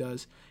The Fiend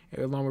does,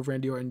 along with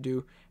Randy Orton,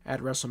 do at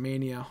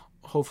WrestleMania.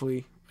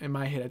 Hopefully, in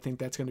my head, I think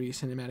that's going to be a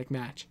cinematic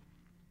match.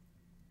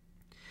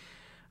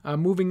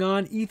 Moving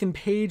on, Ethan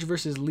Page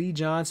versus Lee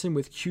Johnson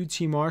with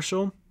QT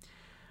Marshall.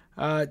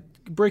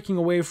 Breaking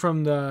away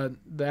from the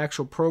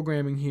actual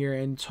programming here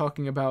and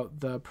talking about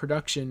the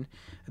production,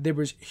 there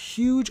was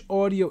huge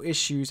audio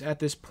issues at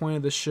this point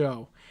of the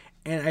show,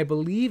 and I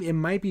believe it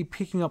might be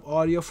picking up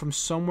audio from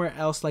somewhere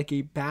else, like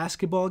a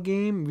basketball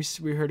game.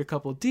 We heard a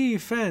couple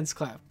defense,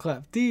 clap,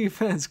 clap,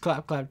 defense,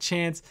 clap, clap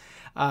chants,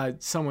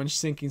 someone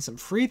sinking some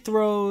free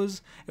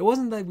throws. It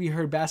wasn't like we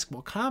heard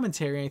basketball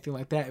commentary or anything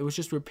like that. It was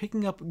just we're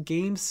picking up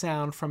game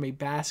sound from a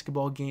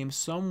basketball game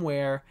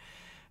somewhere.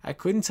 I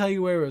couldn't tell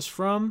you where it was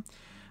from.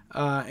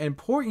 And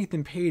poor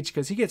Ethan Page,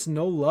 because he gets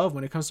no love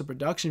when it comes to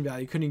production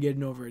value. He couldn't get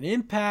it over at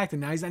Impact,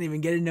 and now he's not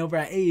even getting over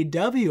at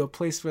AEW, a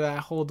place where I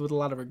hold with a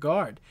lot of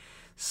regard.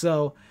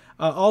 So,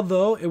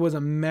 although it was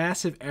a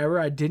massive error,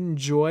 I did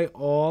enjoy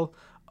all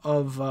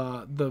of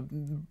the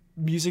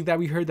music that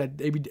we heard that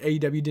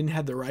AEW didn't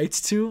have the rights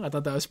to. I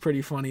thought that was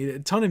pretty funny. A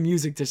ton of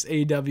music just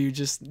AEW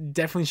just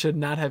definitely should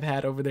not have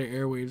had over their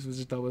airwaves, which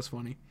I thought was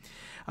funny.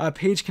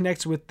 Page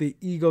connects with the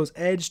Ego's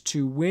Edge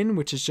to win,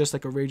 which is just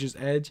like a Rage's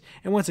Edge.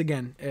 And once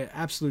again,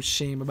 absolute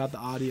shame about the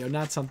audio.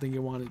 Not something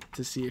you wanted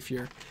to see if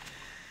you're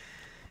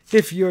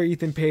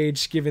Ethan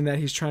Page, given that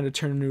he's trying to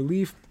turn a new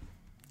leaf.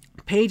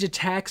 Page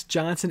attacks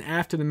Johnson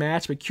after the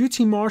match, but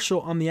QT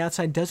Marshall on the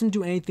outside doesn't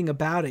do anything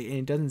about it, and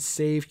it doesn't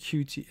save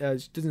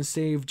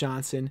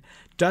Johnson.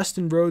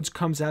 Dustin Rhodes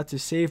comes out to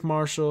save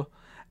Marshall.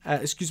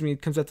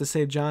 Comes out to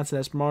save Johnson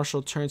as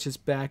Marshall turns his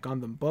back on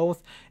them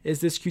both. Is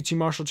this QT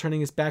Marshall turning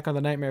his back on the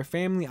Nightmare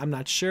Family? I'm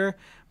not sure,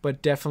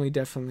 but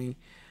definitely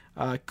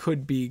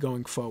could be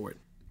going forward.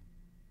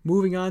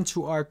 Moving on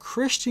to our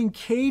Christian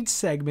Cage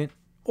segment,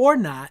 or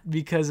not,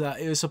 because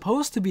it was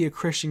supposed to be a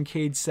Christian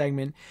Cage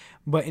segment,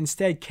 but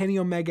instead Kenny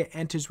Omega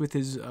enters with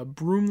his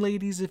broom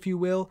ladies, if you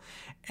will,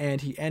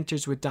 and he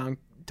enters with Don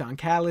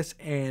Callis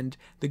and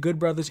the Good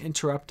Brothers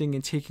interrupting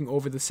and taking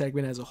over the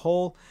segment as a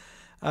whole.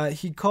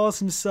 He calls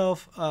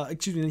himself,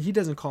 he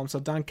doesn't call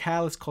himself, Don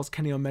Callis calls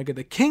Kenny Omega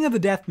the King of the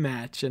Death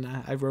Match, and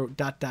I wrote ...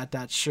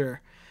 sure,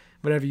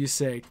 whatever you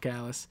say,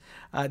 Callis.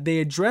 They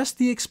addressed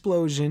the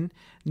explosion,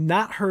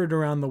 not heard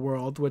around the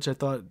world, which I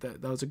thought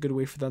that was a good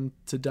way for them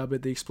to dub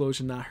it, the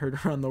explosion not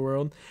heard around the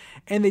world,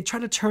 and they try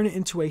to turn it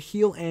into a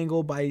heel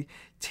angle by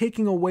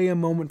taking away a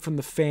moment from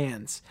the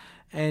fans.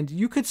 And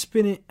you could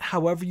spin it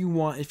however you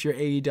want if you're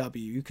AEW.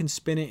 You can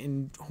spin it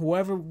in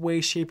whatever way,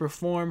 shape, or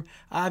form.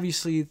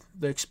 Obviously,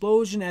 the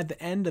explosion at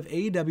the end of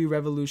AEW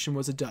Revolution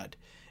was a dud.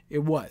 It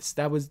was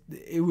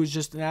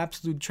just an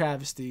absolute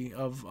travesty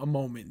of a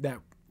moment that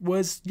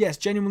was, yes,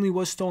 genuinely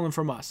was stolen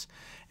from us.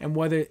 And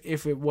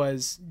if it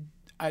was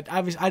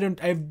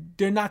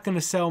they're not going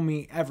to sell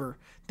me ever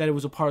that it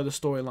was a part of the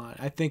storyline.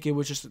 I think it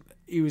was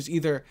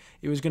either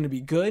it was going to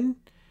be good,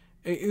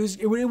 it was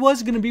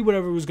going to be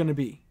whatever it was going to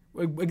be.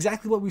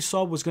 Exactly what we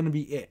saw was going to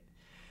be it.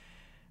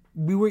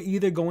 We were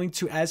either going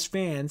to, as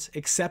fans,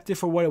 accept it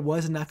for what it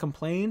was and not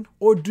complain,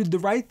 or do the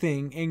right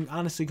thing and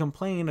honestly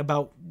complain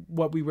about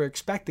what we were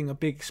expecting, a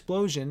big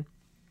explosion.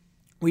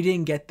 We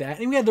didn't get that.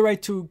 And we had the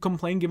right to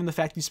complain given the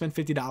fact we spent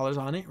 $50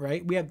 on it,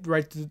 right? We have the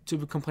right to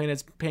complain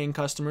as paying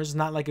customers. It's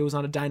not like it was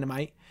on a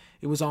Dynamite.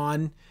 It was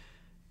on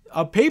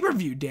a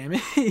pay-per-view, damn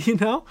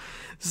it,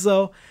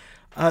 So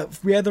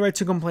we had the right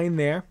to complain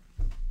there.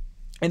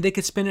 And they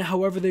could spin it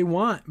however they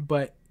want,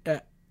 but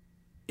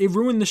it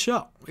ruined the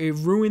show. It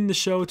ruined the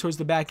show towards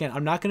the back end.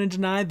 I'm not going to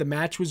deny the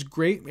match was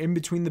great in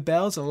between the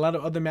bells, and a lot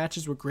of other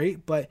matches were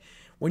great, but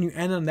when you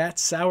end on that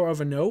sour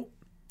of a note,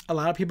 a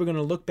lot of people are going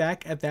to look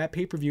back at that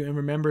pay-per-view and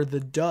remember the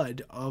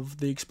dud of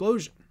the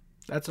explosion.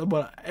 That's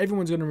what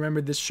everyone's going to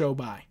remember this show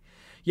by.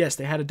 Yes,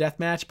 they had a death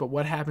match, but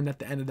what happened at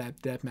the end of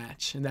that death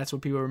match? And that's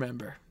what people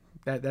remember.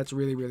 That's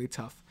really, really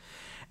tough.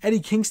 Eddie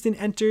Kingston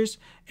enters,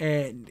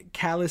 and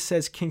Callis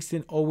says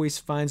Kingston always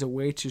finds a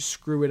way to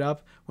screw it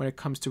up when it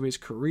comes to his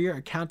career.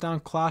 A countdown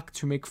clock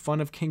to make fun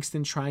of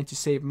Kingston trying to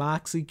save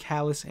Moxley,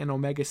 Callis, and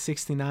Omega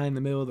 69 in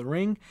the middle of the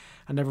ring.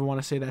 I never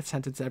want to say that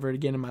sentence ever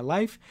again in my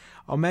life.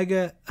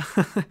 Omega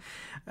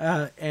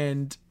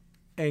and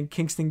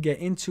Kingston get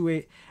into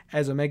it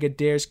as Omega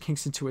dares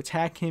Kingston to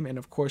attack him, and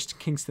of course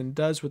Kingston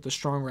does with a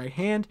strong right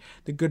hand.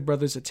 The Good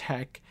Brothers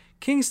attack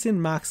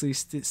Kingston, Moxley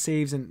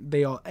saves, and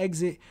they all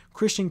exit.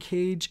 Christian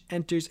Cage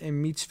enters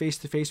and meets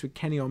face-to-face with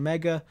Kenny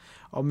Omega.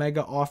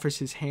 Omega offers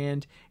his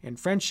hand in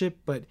friendship,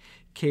 but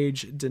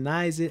Cage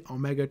denies it.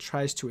 Omega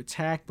tries to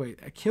attack, but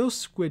a kill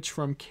switch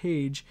from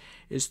Cage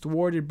is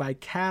thwarted by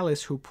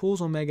Callis, who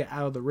pulls Omega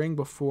out of the ring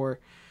before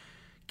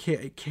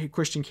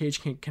Christian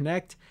Cage can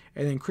connect.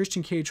 And then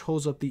Christian Cage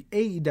holds up the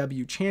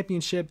AEW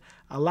Championship.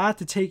 A lot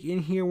to take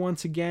in here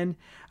once again.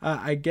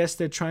 I guess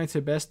they're trying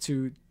their best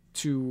to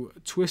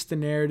twist the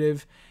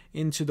narrative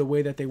into the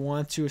way that they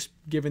want to,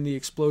 given the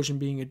explosion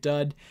being a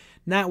dud.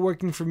 Not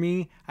working for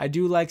me. I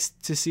do like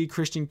to see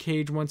Christian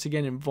Cage once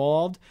again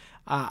involved.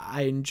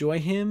 I enjoy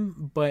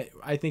him, but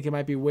I think it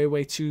might be way,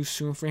 way too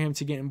soon for him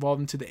to get involved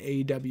into the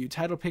AEW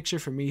title picture.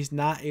 For me, he's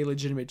not a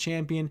legitimate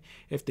champion.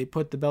 If they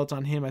put the belt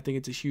on him, I think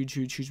it's a huge,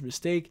 huge, huge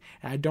mistake.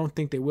 And I don't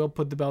think they will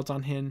put the belt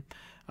on him.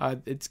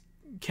 It's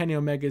Kenny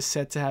Omega is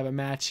set to have a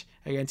match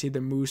against either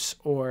Moose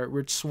or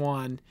Rich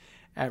Swann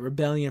at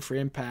Rebellion for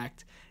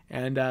Impact,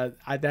 and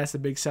that's the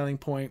big selling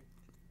point.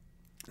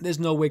 There's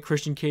no way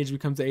Christian Cage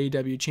becomes the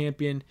AEW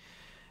champion.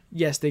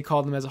 Yes, they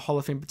called him as a Hall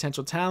of Fame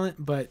potential talent,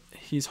 but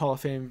he's Hall of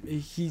Fame.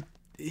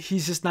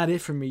 He's just not it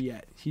for me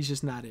yet. He's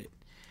just not it.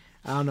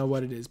 I don't know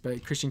what it is,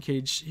 but Christian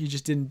Cage, he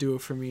just didn't do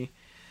it for me.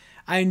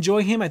 I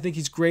enjoy him. I think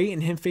he's great,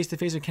 and him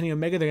face-to-face with Kenny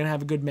Omega, they're going to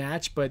have a good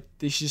match, but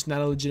he's just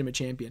not a legitimate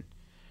champion.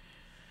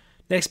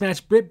 Next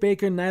match, Britt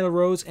Baker, Nyla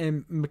Rose,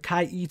 and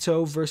Makai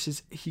Ito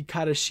versus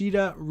Hikaru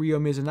Shida, Ryo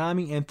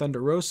Mizunami, and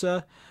Thunder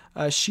Rosa.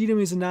 Shida,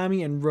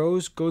 Mizunami, and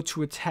Rose go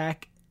to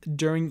attack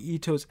during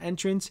Ito's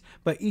entrance,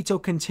 but Ito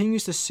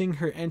continues to sing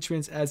her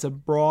entrance as a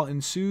brawl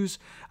ensues.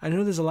 I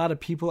know there's a lot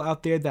of people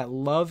out there that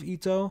love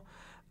Ito,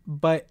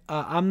 but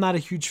I'm not a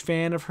huge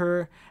fan of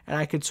her, and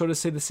I could sort of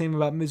say the same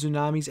about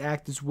Mizunami's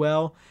act as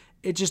well.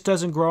 It just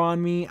doesn't grow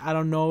on me. I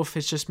don't know if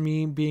it's just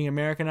me being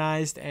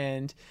Americanized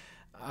and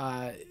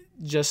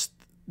just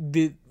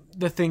the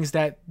things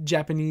that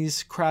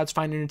Japanese crowds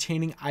find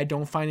entertaining, I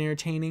don't find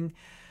entertaining.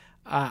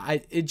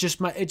 It just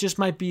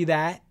might be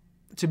that,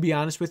 to be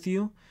honest with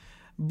you.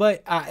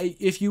 But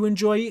if you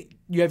enjoy it,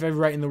 you have every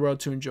right in the world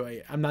to enjoy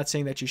it. I'm not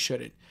saying that you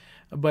shouldn't.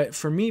 But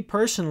for me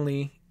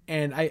personally,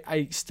 and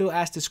I still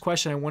ask this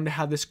question, I wonder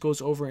how this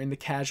goes over in the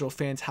casual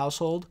fans'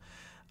 household.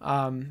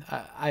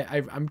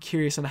 I'm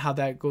curious on how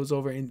that goes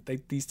over in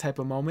like these type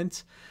of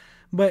moments.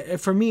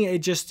 But for me,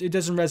 it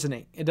doesn't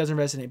resonate. It doesn't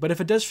resonate. But if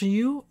it does for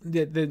you,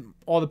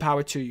 all the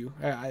power to you.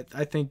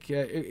 I think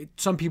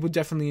some people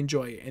definitely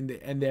enjoy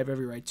it, and they have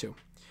every right to.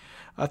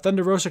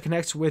 Thunder Rosa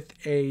connects with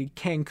a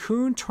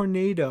Cancun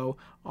tornado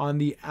on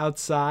the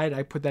outside.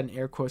 I put that in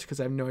air quotes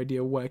because I have no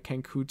idea what a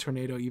Cancun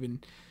tornado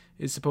even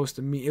is supposed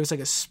to mean. It was like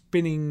a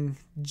spinning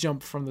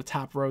jump from the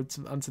top rope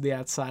onto the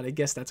outside. I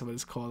guess that's what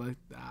it's called.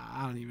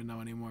 I don't even know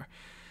anymore.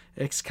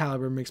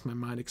 Excalibur makes my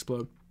mind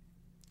explode.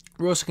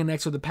 Rosa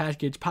connects with a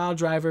package pile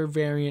driver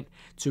variant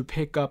to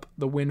pick up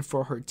the win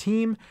for her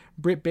team.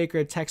 Britt Baker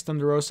attacks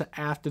Thunder Rosa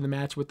after the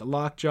match with the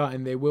lockjaw,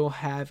 and they will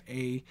have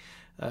a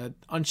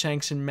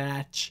unsanctioned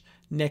match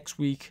next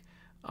week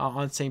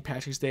on St.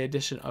 Patrick's Day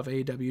edition of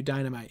AEW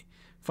Dynamite.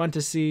 Fun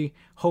to see.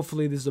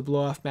 Hopefully this is a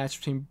blow-off match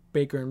between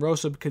Baker and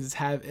Rosa because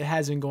it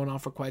has been going on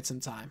for quite some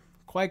time.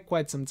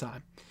 Quite some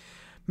time.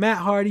 Matt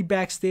Hardy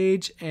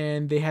backstage,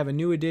 and they have a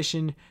new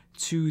addition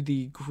to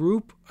the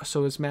group.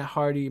 So it's Matt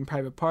Hardy and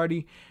Private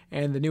Party,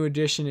 and the new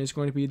addition is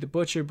going to be the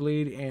Butcher,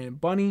 Bleed, and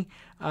Bunny.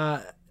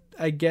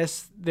 I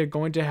guess they're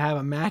going to have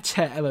a match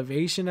at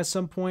Elevation at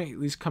some point, at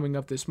least coming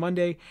up this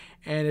Monday.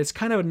 And it's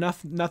kind of a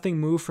nothing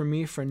move for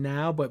me for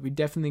now, but we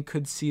definitely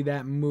could see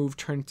that move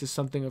turn into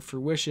something of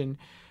fruition,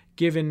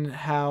 given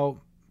how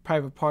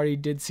Private Party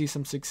did see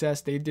some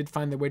success. They did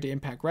find their way to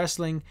Impact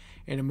Wrestling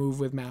in a move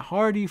with Matt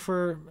Hardy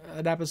for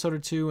an episode or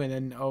two, and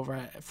then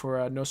over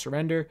for No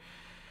Surrender.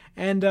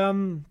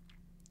 And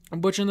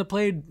Butcher and the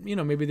Blade,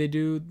 maybe they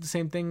do the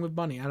same thing with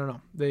Bunny. I don't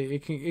know.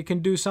 It can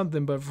do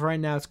something, but for right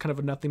now, it's kind of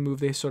a nothing move.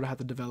 They sort of have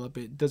to develop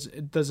it.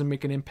 It doesn't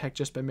make an impact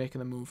just by making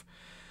the move.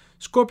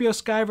 Scorpio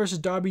Sky versus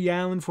Darby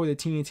Allin for the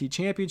TNT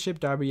Championship.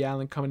 Darby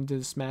Allin coming into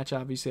this match,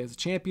 obviously, as a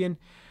champion.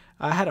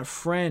 I had a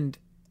friend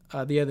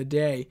the other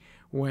day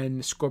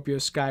when Scorpio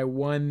Sky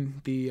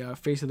won the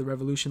Face of the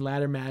Revolution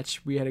ladder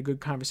match. We had a good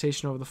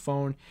conversation over the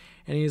phone,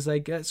 and he's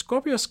like,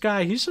 Scorpio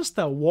Sky, he's just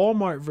the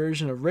Walmart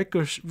version of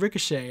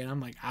Ricochet. And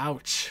I'm like,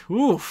 ouch,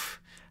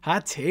 oof,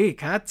 hot take,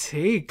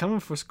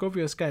 coming for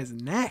Scorpio Sky's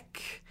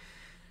neck.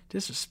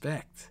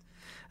 Disrespect.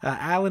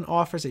 Allin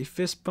offers a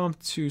fist bump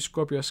to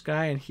Scorpio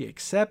Sky, and he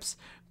accepts.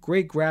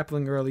 Great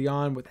grappling early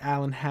on, with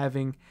Allin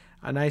having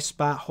a nice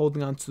spot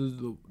holding on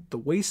to the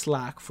waist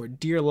lock for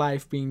dear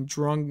life, being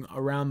drung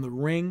around the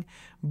ring,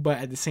 but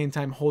at the same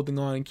time holding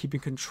on and keeping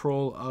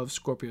control of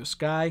Scorpio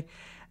Sky.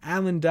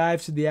 Allin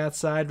dives to the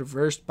outside,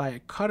 reversed by a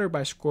cutter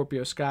by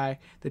Scorpio Sky.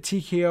 The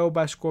TKO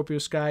by Scorpio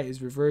Sky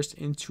is reversed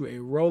into a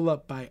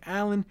roll-up by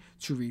Allin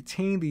to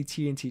retain the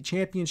TNT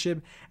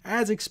Championship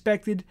as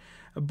expected.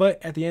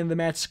 But at the end of the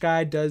match,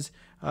 Sky does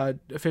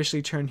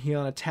officially turn heel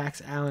and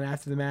attacks Allin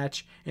after the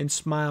match and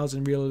smiles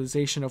in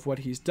realization of what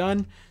he's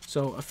done.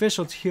 So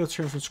official heel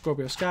turn from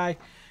Scorpio Sky.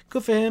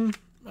 Good for him.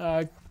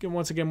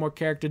 Once again, more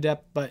character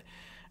depth, but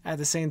at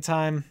the same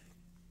time,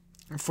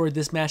 for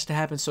this match to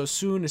happen so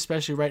soon,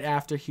 especially right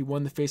after he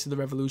won the Face of the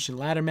Revolution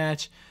ladder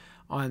match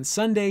on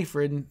Sunday,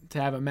 for him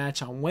to have a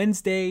match on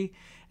Wednesday,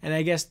 and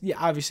I guess, yeah,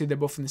 obviously they're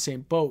both in the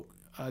same boat.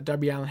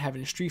 Darby Allin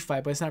having a street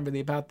fight, but it's not really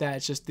about that.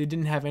 It's just they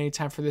didn't have any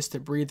time for this to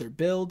breathe or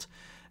build.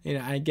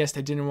 I guess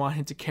they didn't want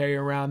him to carry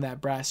around that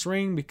brass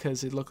ring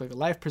because it looked like a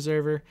life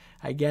preserver.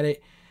 I get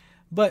it.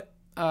 But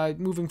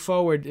moving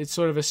forward, it's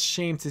sort of a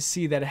shame to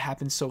see that it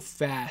happened so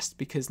fast,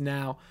 because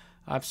now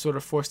I'm sort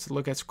of forced to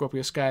look at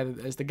Scorpio Sky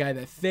as the guy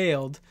that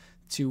failed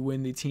to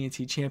win the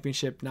TNT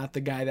Championship, not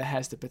the guy that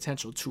has the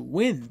potential to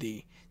win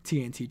the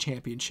TNT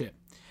Championship.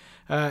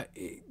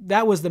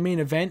 That was the main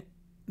event,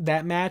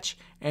 that match,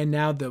 and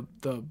now the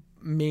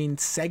main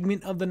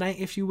segment of the night,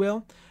 if you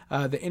will,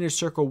 the Inner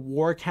Circle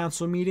War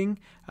Council meeting.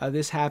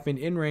 This happened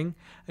in ring.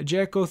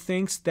 Jericho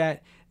thinks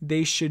that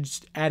they should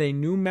add a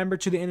new member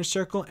to the Inner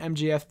Circle.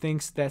 MJF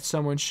thinks that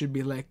someone should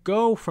be let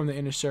go from the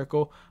Inner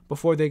Circle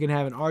before they can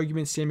have an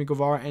argument. Sammy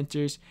Guevara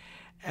enters,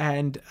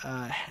 and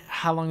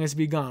how long has he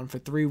been gone? For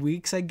 3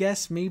 weeks, I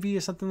guess, maybe,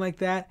 or something like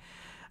that.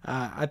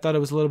 I thought it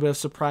was a little bit of a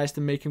surprise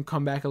to make him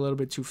come back a little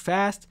bit too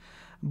fast,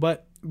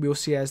 but we'll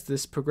see as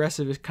this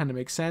progresses. It kind of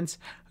makes sense.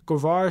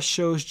 Guevara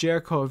shows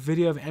Jericho a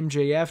video of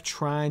MJF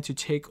trying to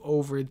take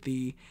over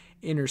the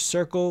Inner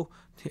Circle.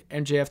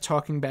 MJF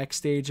talking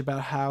backstage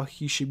about how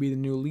he should be the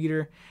new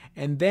leader.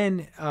 And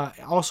then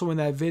also in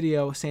that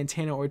video,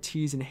 Santana,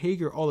 Ortiz, and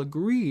Hager all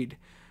agreed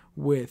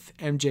with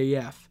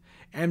MJF.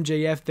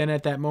 MJF then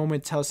at that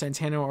moment tells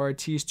Santana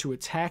Ortiz to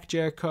attack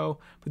Jericho,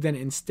 but then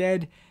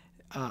instead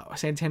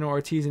Santana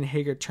Ortiz and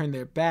Hager turn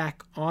their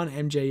back on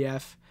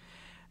MJF,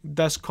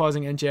 thus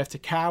causing MJF to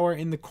cower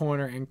in the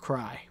corner and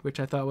cry, which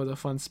I thought was a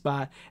fun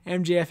spot.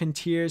 MJF in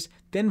tears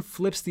then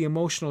flips the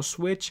emotional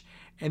switch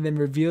and then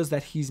reveals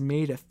that he's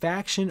made a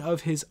faction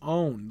of his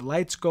own. The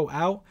lights go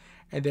out,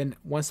 and then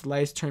once the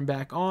lights turn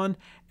back on,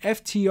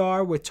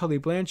 FTR with Tully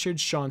Blanchard,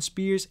 Shawn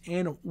Spears,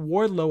 and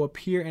Wardlow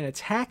appear and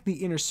attack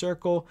the Inner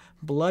Circle,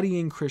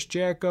 bloodying Chris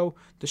Jericho.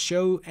 The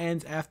show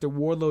ends after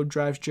Wardlow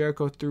drives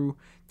Jericho through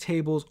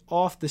tables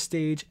off the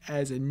stage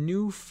as a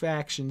new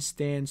faction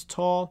stands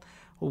tall.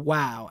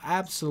 Wow,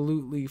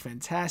 absolutely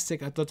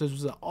fantastic. I thought this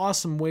was an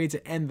awesome way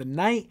to end the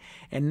night.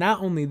 And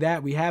not only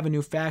that, we have a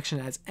new faction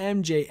as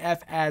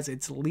MJF as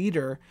its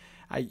leader,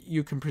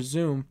 you can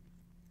presume.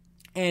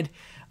 And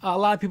a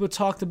lot of people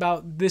talked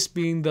about this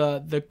being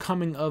the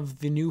coming of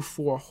the new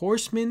Four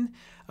Horsemen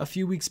a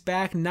few weeks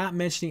back, not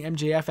mentioning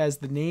MJF as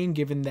the name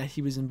given that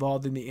he was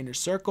involved in the Inner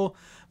Circle.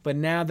 But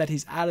now that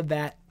he's out of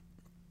that,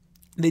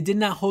 they did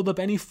not hold up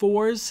any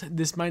fours.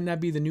 This might not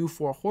be the new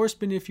Four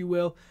Horsemen, if you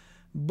will,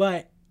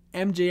 but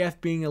MJF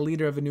being a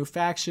leader of a new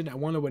faction, I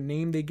wonder what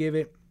name they give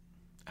it.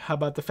 How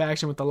about the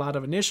faction with a lot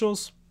of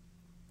initials?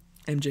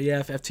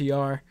 MJF,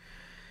 FTR,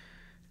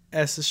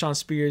 Shawn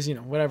Spears,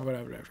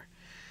 whatever.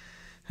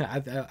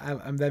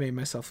 That made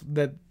myself,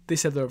 that they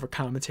said that over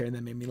commentary, and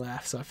that made me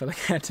laugh, so I felt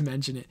like I had to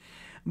mention it.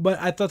 But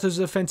I thought this was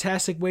a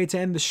fantastic way to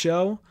end the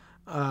show.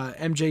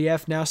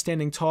 MJF now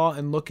standing tall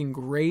and looking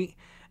great.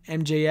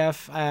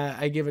 MJF,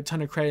 I give a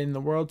ton of credit in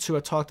the world to. I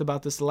talked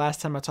about this the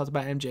last time I talked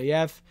about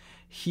MJF.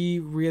 He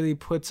really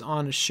puts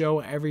on a show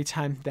every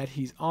time that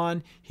he's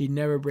on. He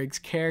never breaks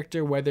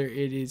character, whether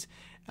it is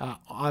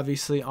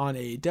obviously on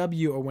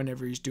AEW or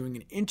whenever he's doing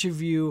an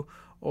interview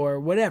or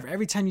whatever.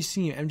 Every time you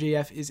see him,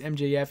 MJF is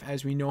MJF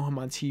as we know him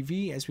on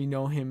TV, as we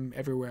know him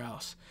everywhere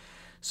else.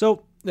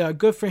 So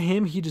good for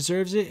him. He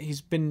deserves it.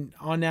 He's been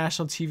on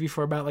national TV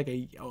for about like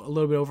a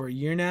little bit over a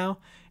year now,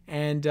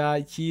 and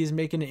he is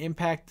making an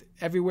impact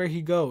everywhere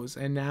he goes.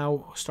 And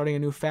now starting a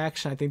new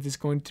faction, I think this is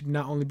going to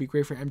not only be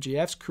great for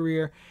MJF's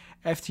career,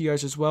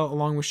 FTR's as well,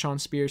 along with Shawn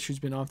Spears, who's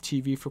been off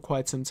TV for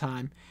quite some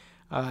time,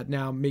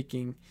 now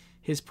making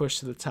his push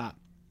to the top.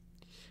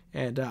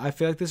 And I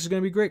feel like this is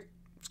going to be great.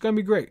 It's going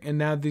to be great. And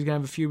now they're going to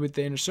have a feud with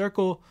the Inner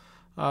Circle.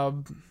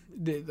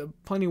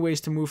 Plenty of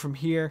ways to move from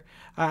here.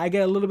 I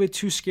get a little bit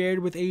too scared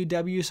with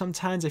AEW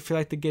sometimes. I feel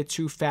like they get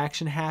too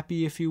faction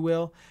happy, if you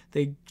will.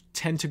 They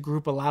tend to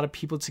group a lot of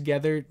people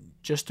together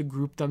just to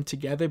group them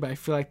together, but I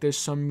feel like there's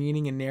some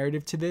meaning and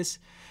narrative to this,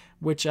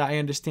 which I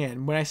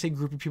understand. When I say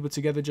grouping people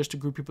together just to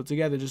group people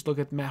together, just look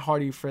at Matt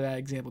Hardy for that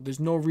example. There's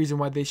no reason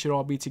why they should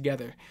all be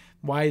together.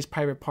 Why is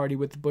Private Party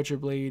with the Butcher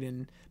Blade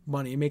and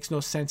Money? It makes no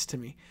sense to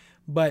me.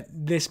 But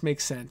this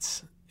makes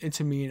sense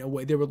to me in a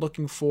way. They were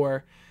looking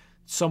for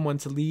someone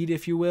to lead,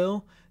 if you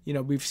will. You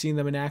know, we've seen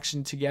them in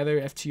action together,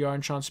 FTR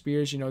and Shawn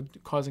Spears, you know,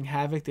 causing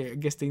havoc. I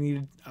guess they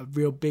needed a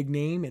real big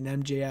name, and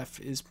MJF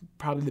is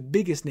probably the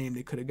biggest name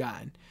they could have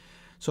gotten.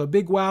 So a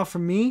big wow for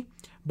me,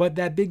 but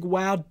that big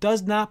wow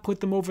does not put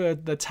them over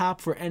the top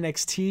for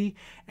NXT.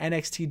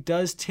 NXT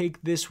does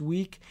take this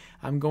week.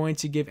 I'm going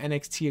to give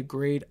NXT a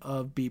grade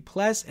of B+,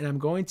 and I'm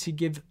going to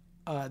give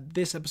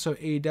this episode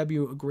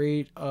AEW a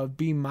grade of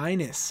B-.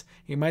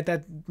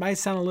 That might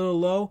sound a little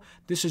low.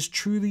 This is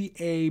truly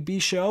a B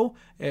show.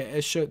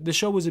 The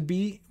show was a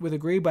B with a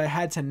grade, but I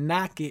had to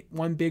knock it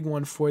one big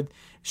one for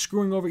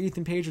screwing over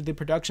Ethan Page with the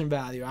production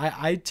value.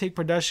 I take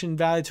production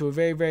value to a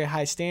very, very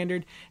high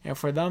standard, and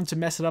for them to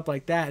mess it up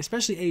like that,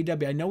 especially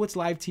AEW, I know it's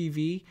live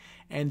TV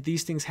and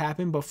these things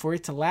happen, but for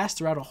it to last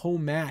throughout a whole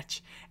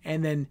match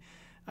and then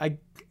I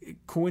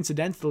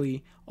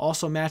coincidentally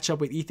also match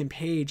up with Ethan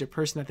Page, a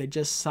person that they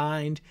just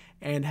signed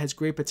and has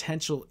great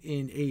potential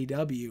in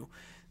AEW.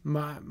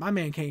 My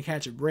man can't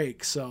catch a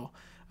break. So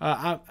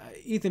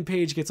Ethan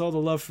Page gets all the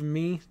love from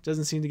me.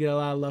 Doesn't seem to get a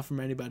lot of love from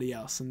anybody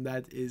else. And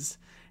that is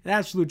an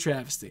absolute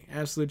travesty.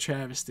 Absolute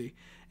travesty.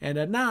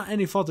 And not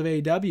any fault of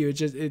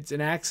AEW. It's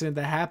an accident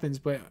that happens,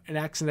 but an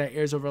accident that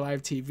airs over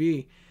live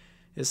TV.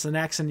 It's an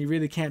accident you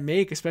really can't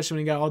make, especially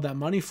when you got all that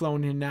money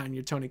flowing in and out and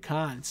you're Tony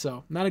Khan.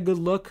 So not a good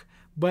look.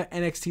 But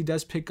NXT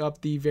does pick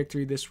up the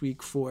victory this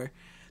week for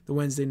the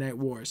Wednesday Night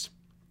Wars.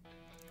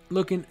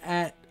 Looking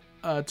at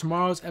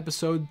tomorrow's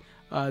episode,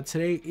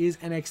 today is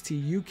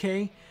NXT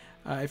UK.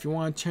 If you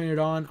want to turn it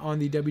on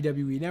the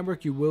WWE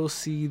Network, you will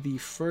see the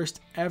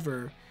first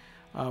ever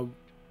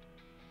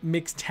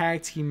mixed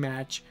tag team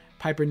match.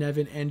 Piper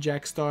Niven and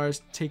Jack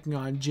Stars taking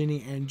on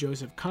Jinny and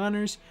Joseph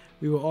Connors.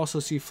 We will also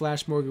see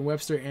Flash Morgan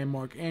Webster and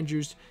Mark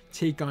Andrews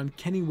take on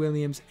Kenny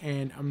Williams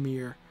and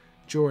Amir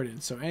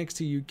Jordan. So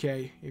NXT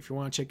UK, if you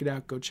want to check it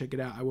out, go check it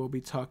out. I will be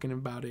talking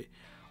about it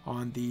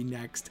on the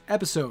next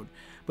episode.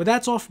 But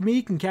that's all for me.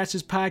 You can catch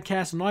this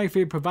podcast on all your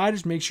favorite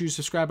providers. Make sure you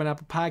subscribe on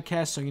Apple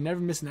Podcasts so you never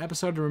miss an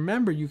episode. And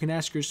remember, you can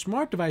ask your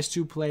smart device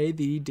to play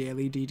the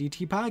Daily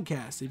DDT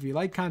podcast. If you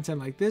like content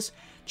like this,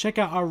 check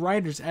out our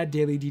writers at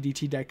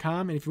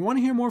dailyddt.com. And if you want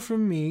to hear more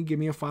from me, give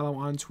me a follow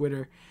on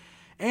Twitter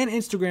and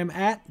Instagram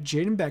at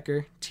Jaden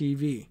Becker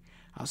TV.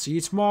 I'll see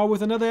you tomorrow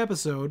with another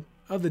episode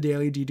of the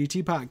Daily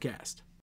DDT podcast.